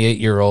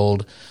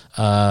 28-year-old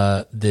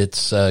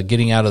that's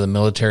getting out of the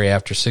military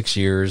after 6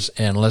 years,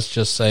 and let's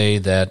just say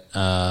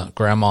that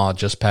grandma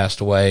just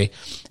passed away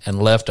and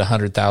left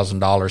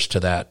 $100,000 to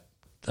that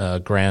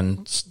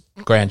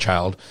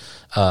grandchild.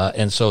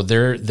 And so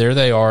there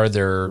they are,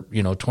 they're,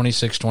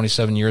 26,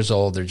 27 years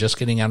old. They're just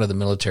getting out of the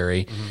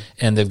military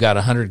and they've got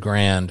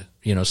 $100,000,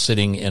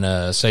 sitting in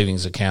a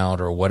savings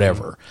account or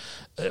whatever.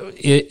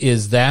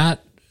 Is that,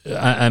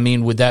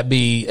 would that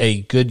be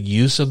a good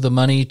use of the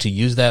money to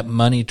use that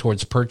money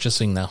towards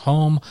purchasing the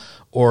home?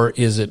 Or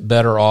is it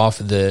better off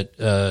that,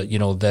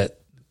 that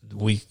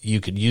you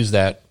could use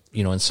that,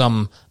 in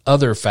some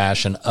other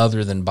fashion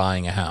other than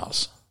buying a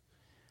house?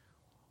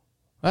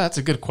 Well, that's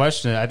a good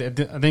question. I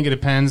think it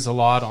depends a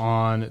lot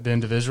on the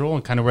individual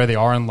and kind of where they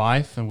are in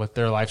life and what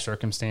their life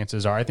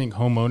circumstances are. I think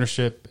home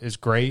ownership is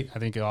great. I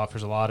think it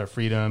offers a lot of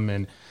freedom,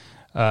 and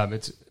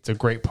it's a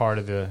great part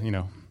of the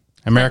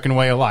American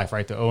way of life,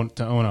 right? To own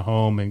a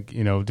home, and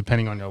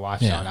depending on your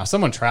lifestyle. Yeah. Now,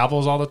 someone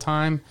travels all the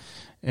time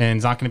and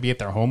is not going to be at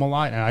their home a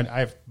lot. And I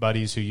have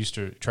buddies who used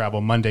to travel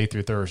Monday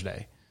through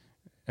Thursday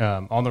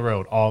on the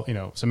road.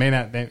 So may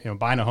not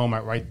buying a home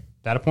right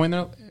at that point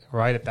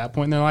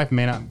in their life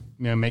may not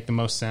make the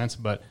most sense,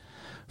 but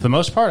for the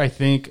most part, I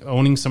think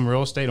owning some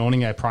real estate,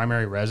 owning a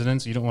primary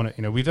residence, you don't want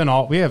to.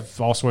 We have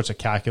all sorts of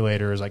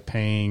calculators like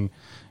paying,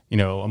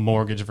 a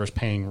mortgage versus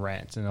paying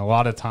rent, and a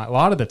lot of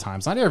the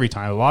times, not every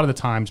time, a lot of the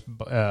times,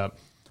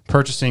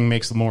 purchasing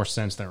makes more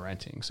sense than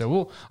renting.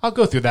 So I'll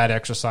go through that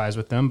exercise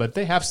with them, but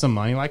they have some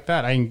money like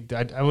that.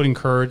 I would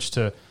encourage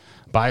to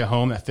buy a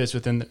home that fits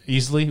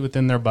easily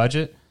within their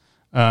budget.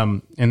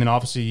 And then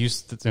obviously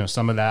use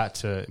some of that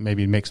to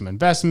maybe make some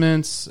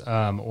investments,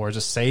 or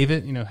just save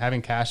it.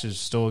 Having cash is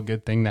still a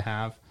good thing to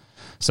have.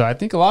 So I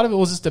think a lot of it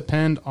will just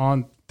depend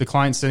on the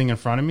client sitting in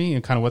front of me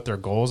and kind of what their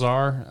goals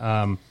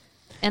are.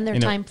 And their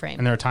time frame.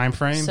 And their time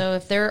frame. So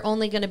if they're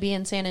only going to be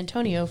in San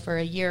Antonio for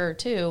a year or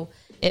two,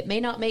 it may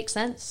not make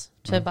sense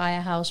to buy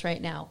a house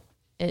right now.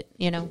 It,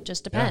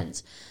 just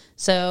depends. Yeah.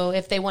 So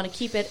if they want to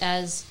keep it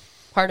as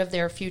part of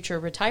their future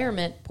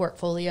retirement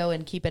portfolio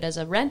and keep it as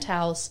a rent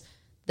house,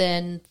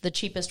 then the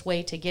cheapest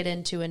way to get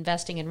into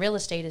investing in real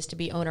estate is to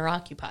be owner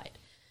occupied.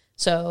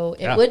 So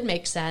it would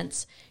make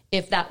sense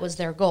if that was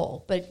their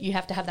goal, but you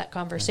have to have that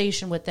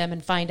conversation with them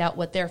and find out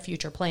what their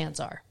future plans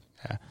are.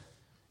 Yeah.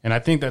 And I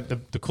think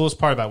that the coolest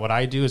part about what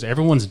I do is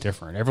everyone's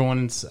different.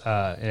 Everyone's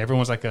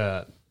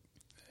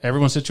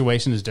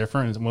situation is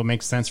different. And what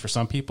makes sense for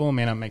some people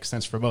may not make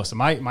sense for most. So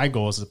my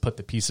goal is to put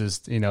the pieces,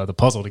 the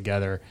puzzle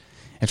together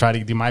and try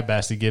to do my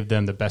best to give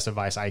them the best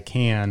advice I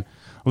can,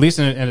 at least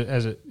as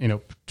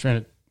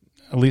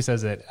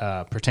it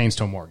pertains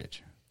to a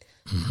mortgage.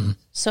 Mm-hmm.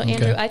 So,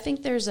 Andrew, I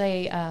think there's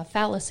a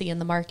fallacy in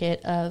the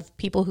market of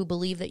people who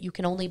believe that you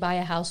can only buy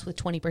a house with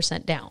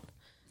 20% down.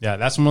 Yeah,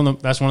 that's one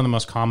of the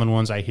most common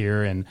ones I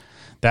hear, and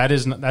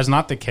that's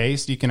not the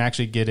case. You can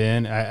actually get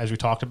in, as we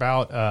talked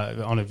about,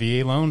 on a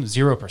VA loan,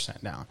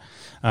 0% down.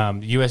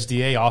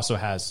 USDA also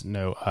has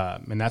no,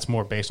 and that's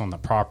more based on the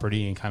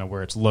property and kind of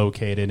where it's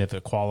located, if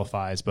it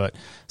qualifies. But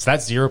so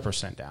that's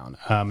 0% down,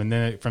 and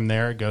then from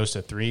there it goes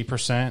to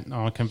 3%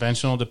 on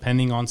conventional,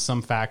 depending on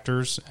some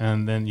factors,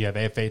 and then you have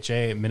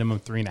FHA at minimum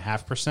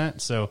 3.5%.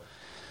 So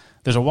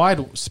there's a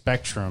wide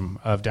spectrum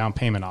of down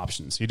payment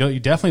options. You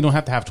definitely don't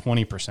have to have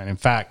 20%. In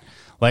fact,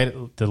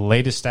 the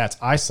latest stats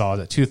I saw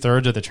that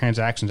 2/3 of the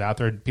transactions out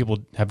there,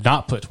 people have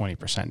not put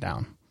 20%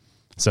 down.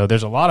 So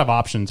there's a lot of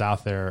options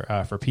out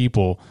there for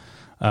people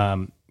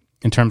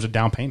in terms of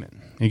down payment.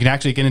 You can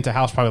actually get into a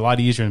house probably a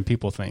lot easier than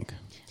people think.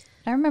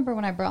 I remember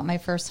when I bought my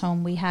first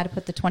home, we had to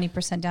put the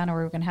 20% down or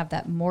we were going to have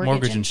that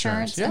mortgage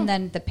insurance. Yeah. And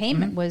then the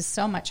payment was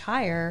so much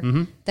higher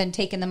than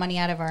taking the money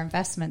out of our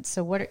investments.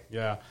 So what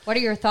are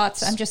your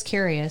thoughts? I'm just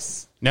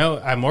curious.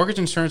 No, mortgage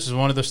insurance is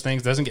one of those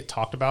things that doesn't get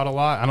talked about a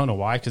lot. I don't know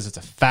why, because it's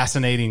a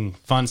fascinating,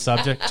 fun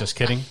subject. Just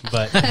kidding.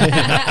 But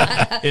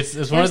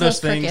it's one of those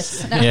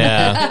things.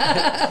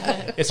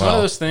 Yeah. It's one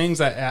of those things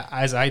that,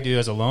 as I do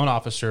as a loan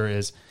officer,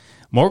 is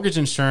mortgage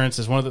insurance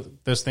is one of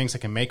those things that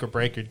can make or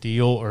break your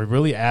deal or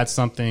really add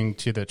something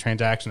to the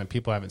transaction that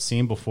people haven't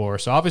seen before.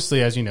 So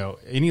obviously, as you know,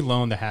 any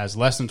loan that has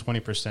less than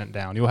 20%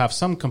 down, you'll have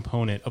some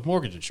component of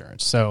mortgage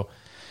insurance. So,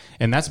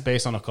 and that's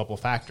based on a couple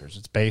of factors.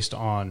 It's based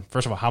on,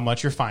 first of all, how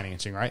much you're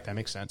financing, right? That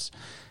makes sense.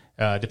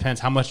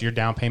 Depends how much your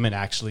down payment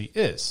actually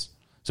is.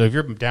 So if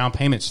your down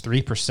payment's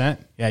 3%,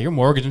 your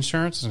mortgage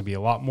insurance is going to be a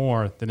lot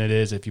more than it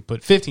is if you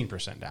put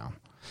 15% down.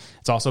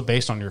 It's also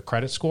based on your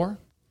credit score.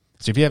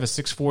 So if you have a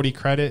 640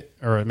 credit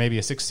or maybe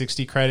a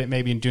 660 credit,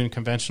 maybe in doing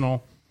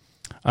conventional,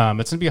 it's going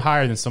to be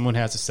higher than someone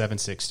who has a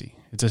 760.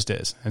 It just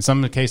is. In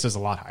some cases, a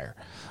lot higher.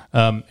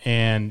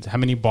 And how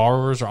many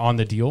borrowers are on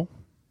the deal?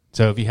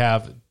 So if you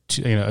have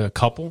a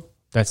couple,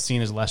 that's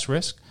seen as less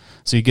risk.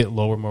 So you get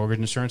lower mortgage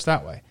insurance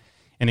that way.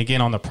 And again,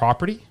 on the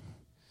property,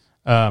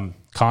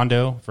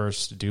 condo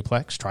versus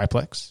duplex,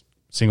 triplex,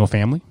 single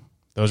family,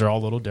 those are all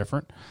a little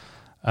different.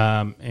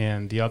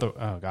 And the other,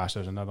 there's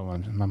another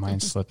one. My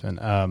mind's slipping.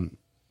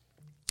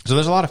 So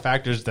there's a lot of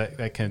factors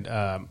that can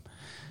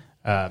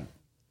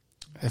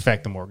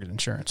affect the mortgage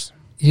insurance.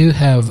 You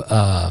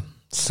have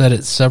said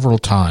it several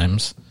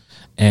times,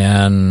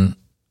 and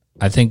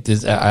I think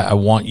I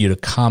want you to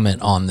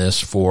comment on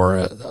this for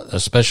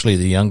especially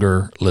the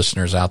younger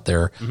listeners out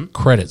there. Mm-hmm.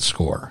 Credit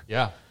score.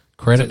 Yeah.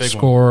 Credit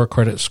score.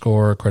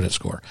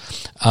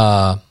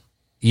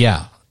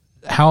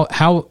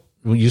 How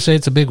you say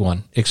it's a big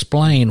one.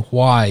 Explain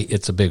why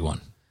it's a big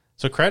one.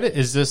 So credit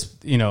is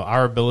just,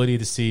 our ability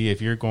to see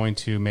if you're going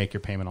to make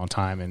your payment on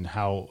time and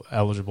how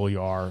eligible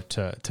you are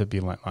to be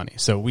lent money.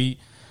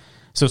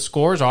 So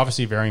scores are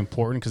obviously very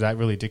important because that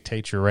really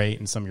dictates your rate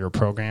in some of your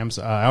programs.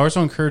 I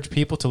also encourage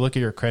people to look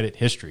at your credit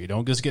history.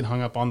 Don't just get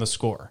hung up on the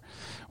score.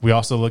 We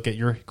also look at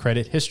your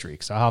credit history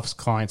because I have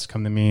clients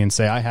come to me and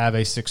say, I have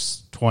a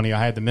 620. I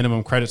had the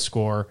minimum credit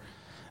score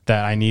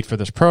that I need for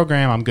this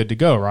program. I'm good to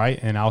go, right?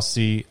 And I'll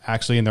see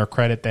actually in their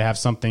credit, they have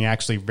something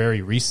actually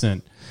very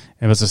recent.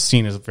 It was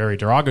seen as very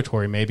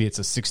derogatory. Maybe it's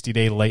a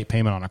 60-day late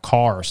payment on a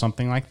car or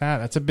something like that.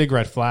 That's a big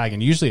red flag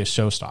and usually a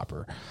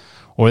showstopper.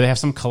 Or they have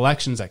some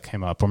collections that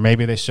came up, or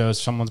maybe they show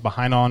someone's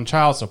behind on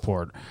child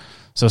support.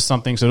 So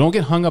don't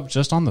get hung up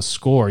just on the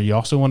score. You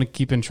also want to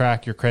keep in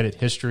track your credit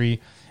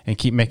history and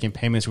keep making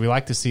payments. We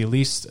like to see at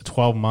least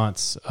 12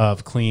 months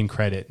of clean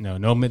credit. No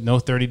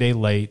 30-day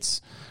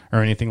lates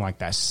or anything like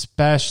that,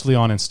 especially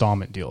on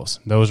installment deals.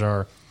 Those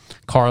are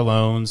car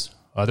loans,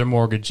 other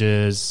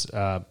mortgages,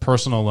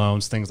 personal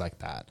loans, things like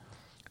that.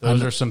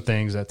 Those are some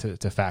things that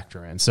to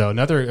factor in. So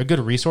a good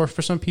resource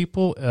for some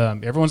people,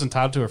 everyone's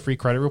entitled to a free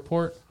credit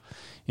report.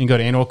 You can go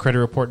to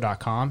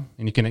annualcreditreport.com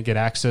and you can get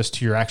access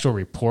to your actual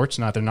reports.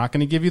 Now, they're not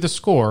going to give you the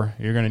score.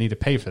 You're going to need to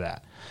pay for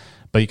that.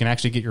 But you can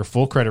actually get your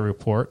full credit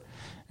report.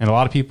 And a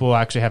lot of people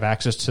actually have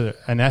access to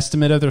an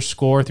estimate of their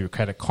score through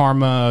Credit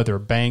Karma, their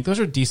bank. Those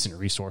are decent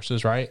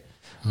resources, right?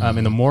 Mm-hmm.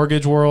 In the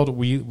mortgage world,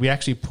 we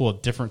actually pull a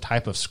different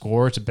type of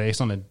score. It's based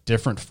on a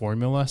different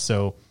formula.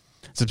 So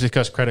So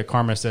because Credit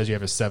Karma says you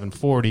have a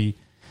 740,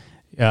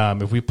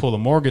 if we pull the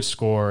mortgage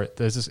score,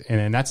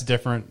 and that's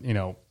different,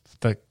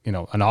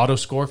 an auto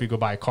score, if you go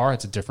buy a car,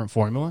 it's a different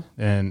formula.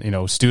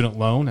 And, student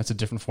loan, that's a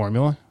different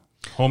formula.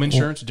 Home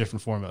insurance, a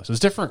different formula. So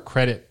it's different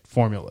credit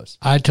formulas.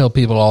 I tell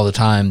people all the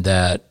time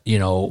that,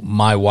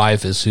 my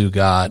wife is who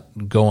got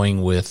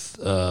going with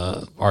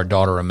our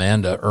daughter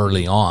Amanda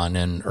early on.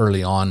 And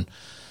early on,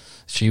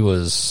 she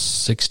was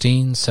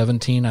 16,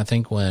 17, I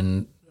think,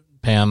 when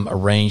Pam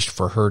arranged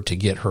for her to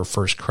get her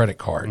first credit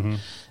card,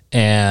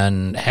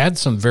 and had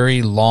some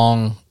very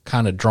long,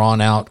 kind of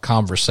drawn out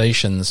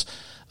conversations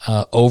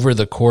over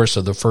the course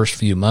of the first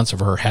few months of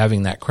her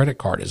having that credit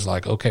card. Is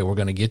like, okay, we're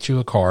going to get you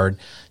a card.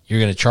 You're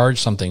going to charge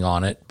something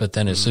on it. But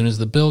then as soon as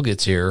the bill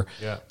gets here,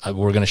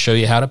 we're going to show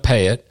you how to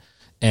pay it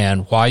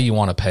and why you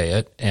want to pay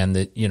it. And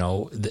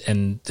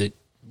that,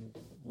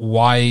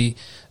 why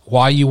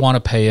you want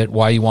to pay it,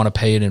 why you want to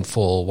pay it in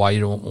full, why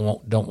you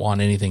don't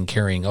want anything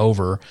carrying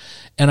over.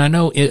 And I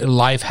know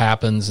life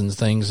happens and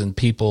things, and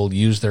people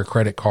use their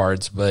credit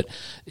cards, but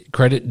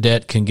credit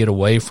debt can get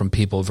away from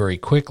people very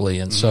quickly.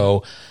 And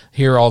so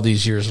here, all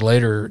these years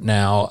later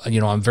now,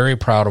 I'm very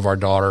proud of our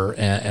daughter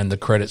and the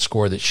credit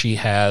score that she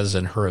has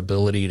and her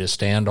ability to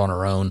stand on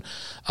her own,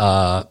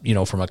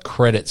 from a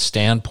credit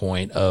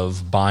standpoint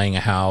of buying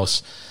a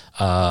house,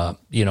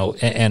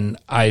 and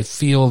I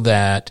feel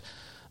that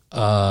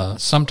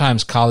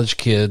sometimes college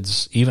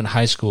kids, even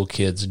high school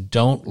kids,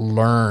 don't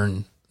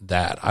learn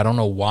that. I don't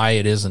know why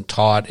it isn't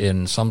taught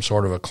in some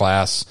sort of a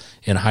class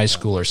in high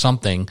school or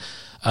something,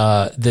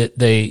 that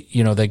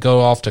they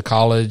go off to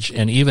college.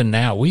 And even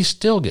now we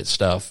still get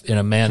stuff in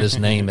Amanda's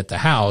name at the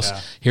house.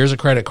 Here's a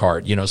credit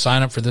card,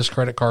 sign up for this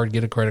credit card,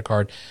 get a credit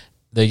card.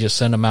 They just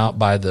send them out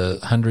by the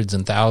hundreds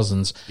and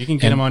thousands. You can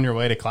get them on your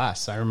way to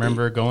class. I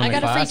remember going to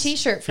class. I got a free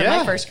t-shirt for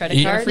my first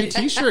credit card. A free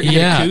t-shirt. You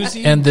get a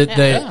koozie. And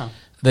that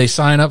they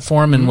sign up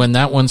for them, and when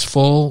that one's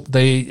full,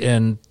 they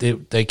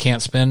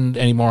can't spend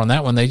any more on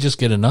that one. They just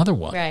get another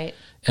one, right?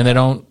 And they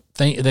don't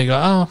think, they go,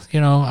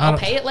 I'll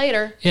pay it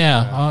later.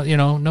 Yeah,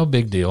 no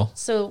big deal.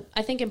 So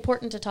I think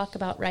important to talk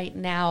about right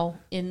now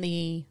in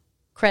the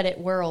credit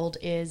world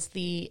is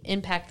the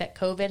impact that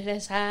COVID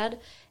has had,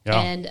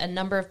 and a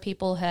number of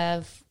people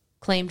have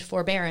claimed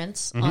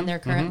forbearance on their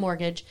current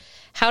mortgage.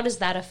 How does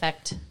that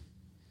affect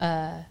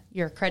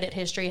your credit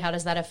history? How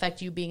does that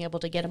affect you being able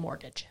to get a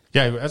mortgage?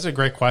 Yeah, that's a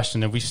great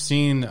question. And we've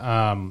seen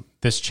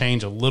this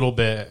change a little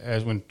bit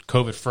as when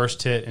COVID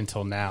first hit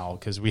until now,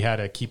 because we had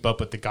to keep up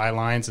with the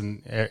guidelines.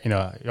 And,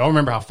 y'all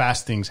remember how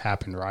fast things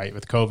happened, right,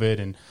 with COVID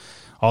and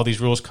all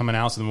these rules coming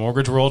out. So the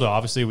mortgage world,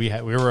 obviously, we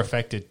were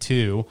affected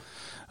too.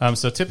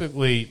 So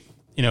typically,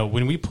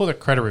 when we pull the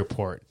credit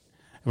report,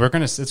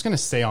 it's going to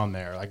say on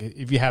there, like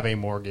if you have a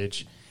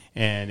mortgage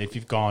and if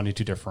you've gone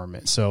into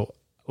deferment. So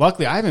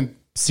luckily, I haven't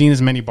seen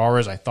as many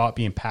borrowers I thought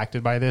be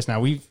impacted by this. Now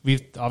we've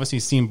obviously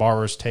seen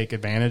borrowers take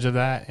advantage of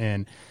that,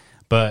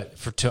 but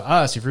to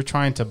us, if you're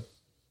trying to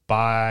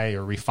buy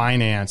or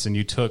refinance and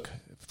you took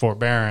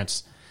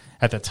forbearance,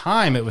 at the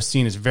time it was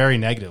seen as very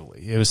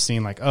negatively. It was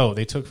seen like, oh,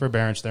 they took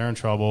forbearance, they're in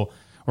trouble.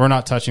 We're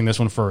not touching this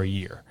one for a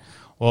year.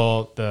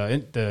 Well,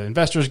 the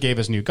investors gave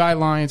us new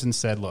guidelines and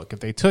said, look,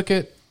 if they took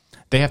it,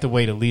 they have to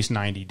wait at least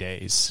 90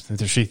 days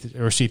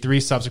or see 3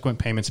 subsequent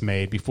payments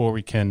made before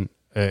we can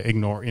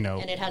ignore,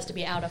 and it has to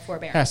be out of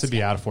forbearance. Has to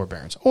be out of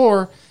forbearance.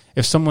 Or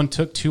if someone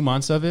took 2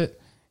 months of it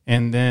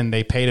and then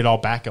they paid it all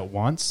back at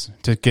once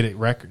to get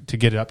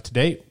it up to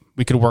date,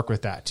 we could work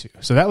with that too.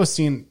 So that was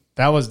seen.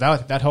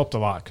 That helped a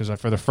lot, because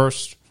for the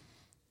first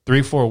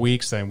 3-4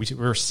 weeks, then we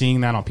were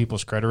seeing that on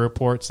people's credit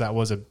reports. That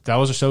was a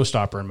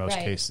showstopper in most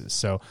cases.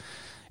 So,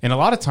 and a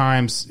lot of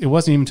times it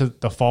wasn't even to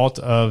the fault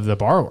of the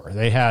borrower.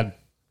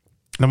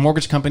 The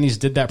mortgage companies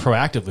did that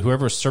proactively.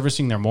 Whoever was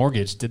servicing their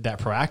mortgage did that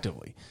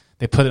proactively.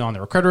 They put it on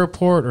their credit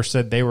report or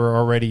said they were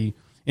already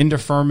in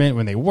deferment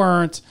when they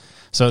weren't.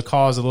 So it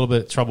caused a little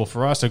bit of trouble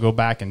for us to go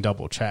back and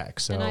double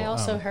check. So, and I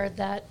also heard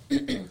that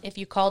if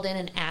you called in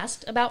and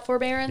asked about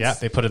forbearance,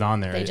 they put it on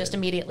there. They just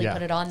immediately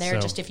put it on there,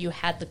 just if you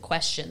had the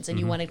questions and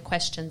you wanted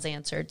questions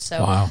answered.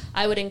 So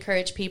I would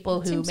encourage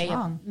people who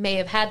may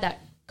have had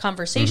that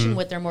conversation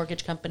with their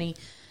mortgage company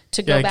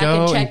to go back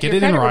and check get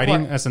your it in writing.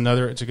 Report. That's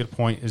it's a good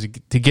point, is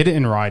to get it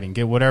in writing.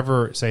 Get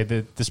whatever, say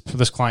that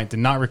this client did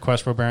not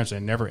request forbearance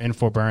and never in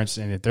forbearance,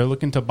 and if they're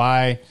looking to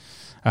buy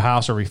a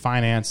house or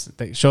refinance,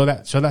 they show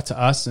that to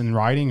us in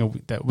writing,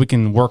 and that we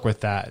can work with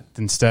that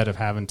instead of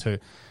having to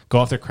go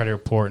off their credit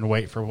report and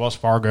wait for Wells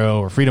Fargo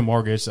or Freedom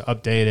Mortgage to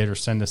update it or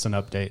send us an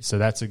update. So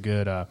that's a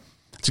good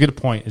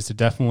point, is to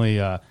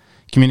definitely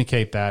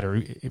communicate that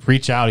or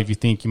reach out if you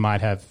think you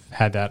might have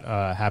had that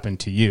happen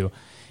to you.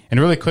 And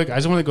really quick, I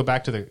just want to go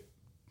back to the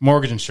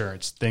mortgage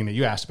insurance thing that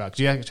you asked about, because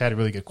you actually had a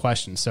really good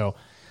question. So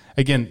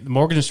again,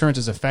 mortgage insurance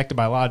is affected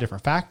by a lot of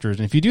different factors.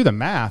 And if you do the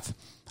math,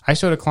 I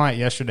showed a client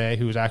yesterday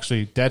who was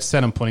actually dead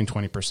set on putting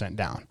 20%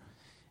 down.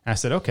 And I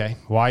said, okay,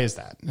 why is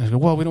that? And I go,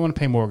 well, we don't want to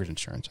pay mortgage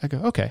insurance. I go,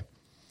 okay.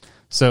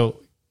 So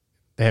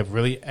they have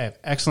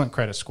excellent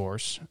credit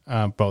scores,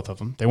 both of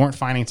them. They weren't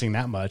financing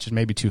that much. It's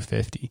maybe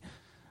 $250.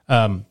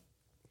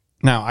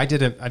 Now, I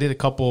did a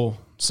couple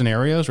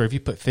scenarios where if you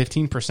put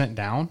 15%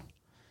 down,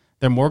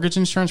 their mortgage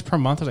insurance per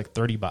month was like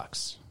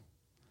 $30.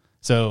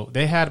 So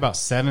they had about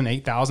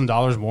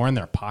 $8,000 more in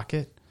their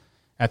pocket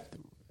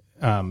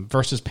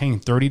versus paying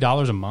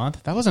 $30 a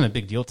month. That wasn't a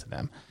big deal to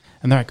them.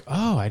 And they're like,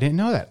 oh, I didn't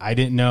know that. I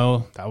didn't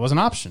know that was an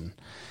option.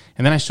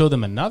 And then I showed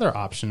them another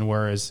option,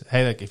 whereas,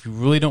 hey, like if you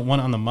really don't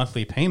want it on the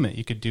monthly payment,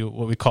 you could do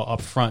what we call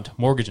upfront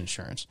mortgage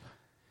insurance.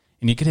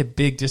 And you get a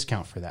big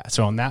discount for that.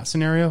 So in that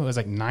scenario, it was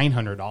like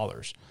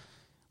 $900.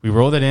 We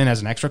rolled it in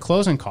as an extra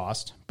closing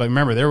cost. But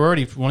remember, they were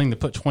already wanting to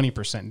put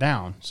 20%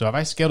 down. So if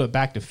I scaled it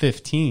back to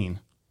 15%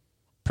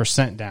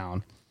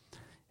 down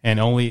and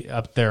only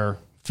up their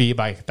fee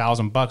by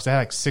 $1,000, they had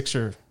like six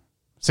or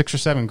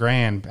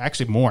 $7,000,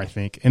 actually more, I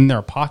think, in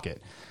their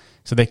pocket.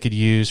 So they could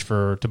use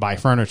to buy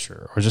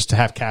furniture or just to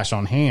have cash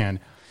on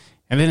hand.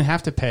 And they didn't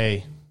have to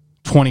pay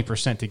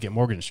 20% to get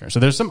mortgage insurance. So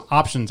there's some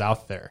options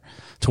out there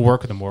to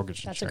work with the mortgage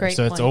insurance. That's a great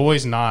point. It's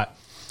always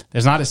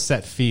there's not a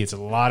set fee. It's a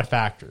lot of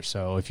factors.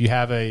 So if you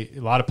have a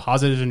lot of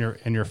positives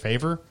in your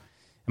favor,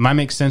 it might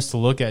make sense to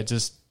look at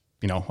just,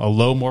 a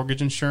low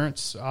mortgage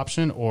insurance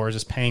option or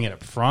just paying it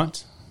up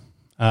front,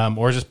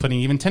 or just putting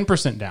even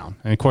 10% down.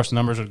 And of course the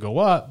numbers would go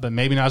up, but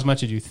maybe not as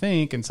much as you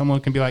think. And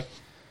someone can be like,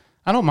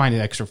 I don't mind an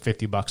extra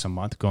 $50 a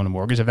month going to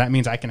mortgage. If that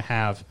means I can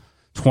have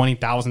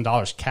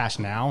 $20,000 cash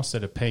now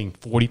instead of paying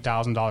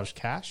 $40,000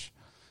 cash,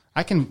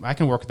 I can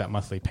work with that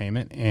monthly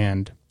payment,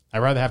 and I'd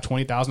rather have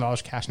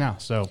 $20,000 cash now.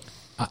 So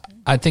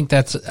I think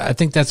that's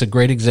a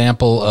great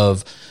example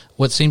of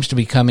what seems to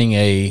be becoming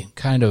a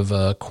kind of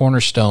a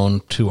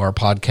cornerstone to our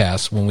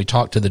podcast when we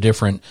talk to the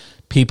different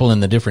people in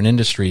the different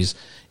industries.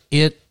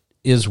 It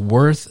is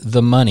worth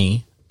the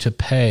money to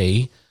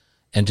pay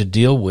and to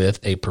deal with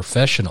a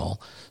professional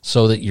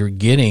so that you're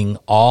getting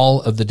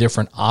all of the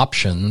different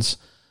options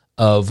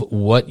of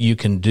what you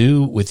can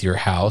do with your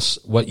house,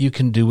 what you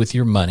can do with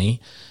your money,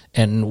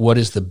 and what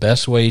is the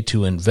best way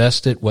to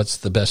invest it, what's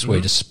the best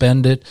way to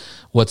spend it,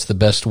 what's the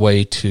best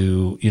way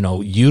to,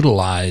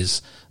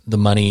 utilize the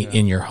money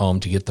in your home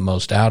to get the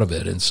most out of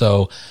it. And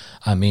so,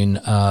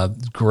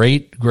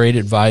 great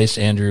advice,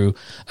 Andrew.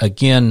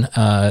 Again,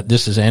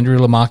 this is Andrew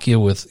Lamacchia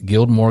with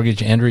Guild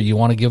Mortgage. Andrew, you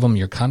want to give them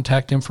your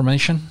contact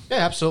information?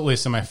 Yeah, absolutely.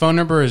 So my phone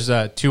number is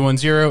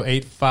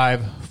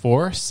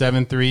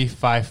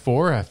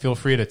 210-854-7354. Feel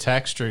free to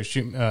text or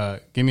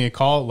give me a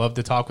call. Love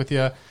to talk with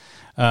you.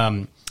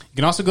 You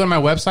can also go to my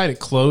website at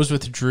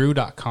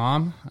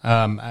closedwithdrew.com.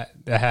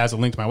 It has a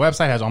link to my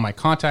website, has all my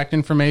contact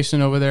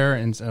information over there,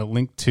 and a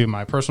link to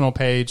my personal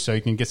page, so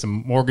you can get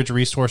some mortgage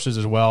resources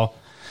as well.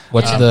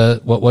 What's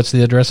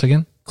the address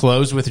again?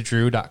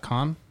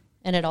 Closedwithdrew.com.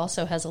 And it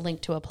also has a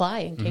link to apply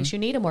in case you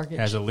need a mortgage. It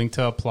has a link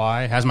to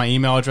apply. It has my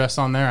email address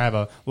on there. I have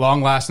a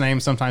long last name.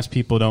 Sometimes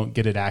people don't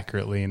get it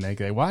accurately, and they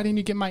go, why didn't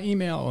you get my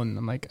email? And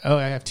I'm like, oh,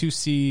 I have 2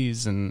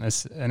 C's and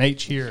an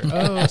H here.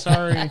 Oh,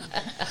 sorry.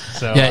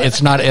 So yeah,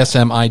 it's not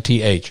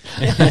SMITH.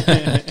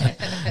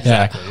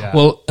 Exactly, yeah.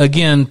 Well,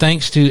 again,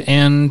 thanks to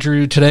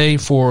Andrew today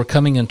for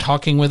coming and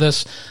talking with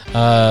us.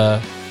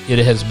 It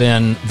has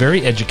been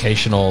very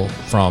educational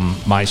from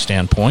my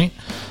standpoint.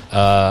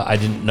 I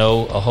didn't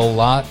know a whole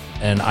lot,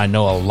 and I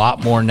know a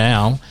lot more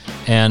now.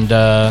 And,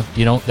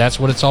 that's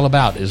what it's all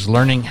about, is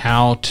learning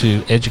how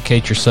to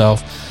educate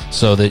yourself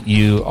so that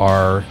you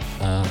are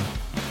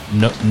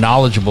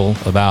knowledgeable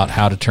about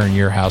how to turn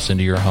your house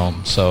into your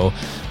home. So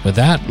with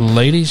that,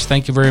 ladies,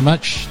 thank you very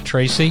much.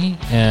 Tracy,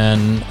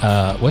 and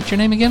what's your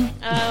name again?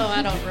 Oh,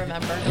 I don't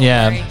remember. Don't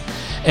worry.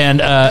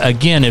 And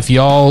again, if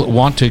y'all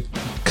want to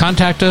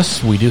contact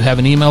us, we do have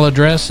an email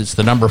address. It's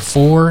the number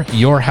 4,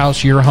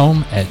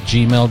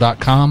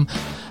 yourhouseyourhome@gmail.com.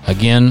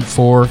 Again,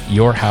 for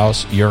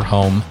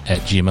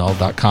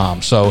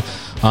yourhouseyourhome@gmail.com. So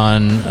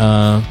on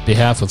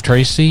behalf of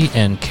Tracy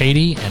and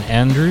Katie and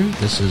Andrew,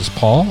 this is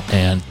Paul,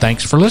 and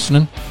thanks for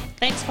listening.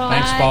 Thanks, Paul.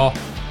 Thanks, Paul.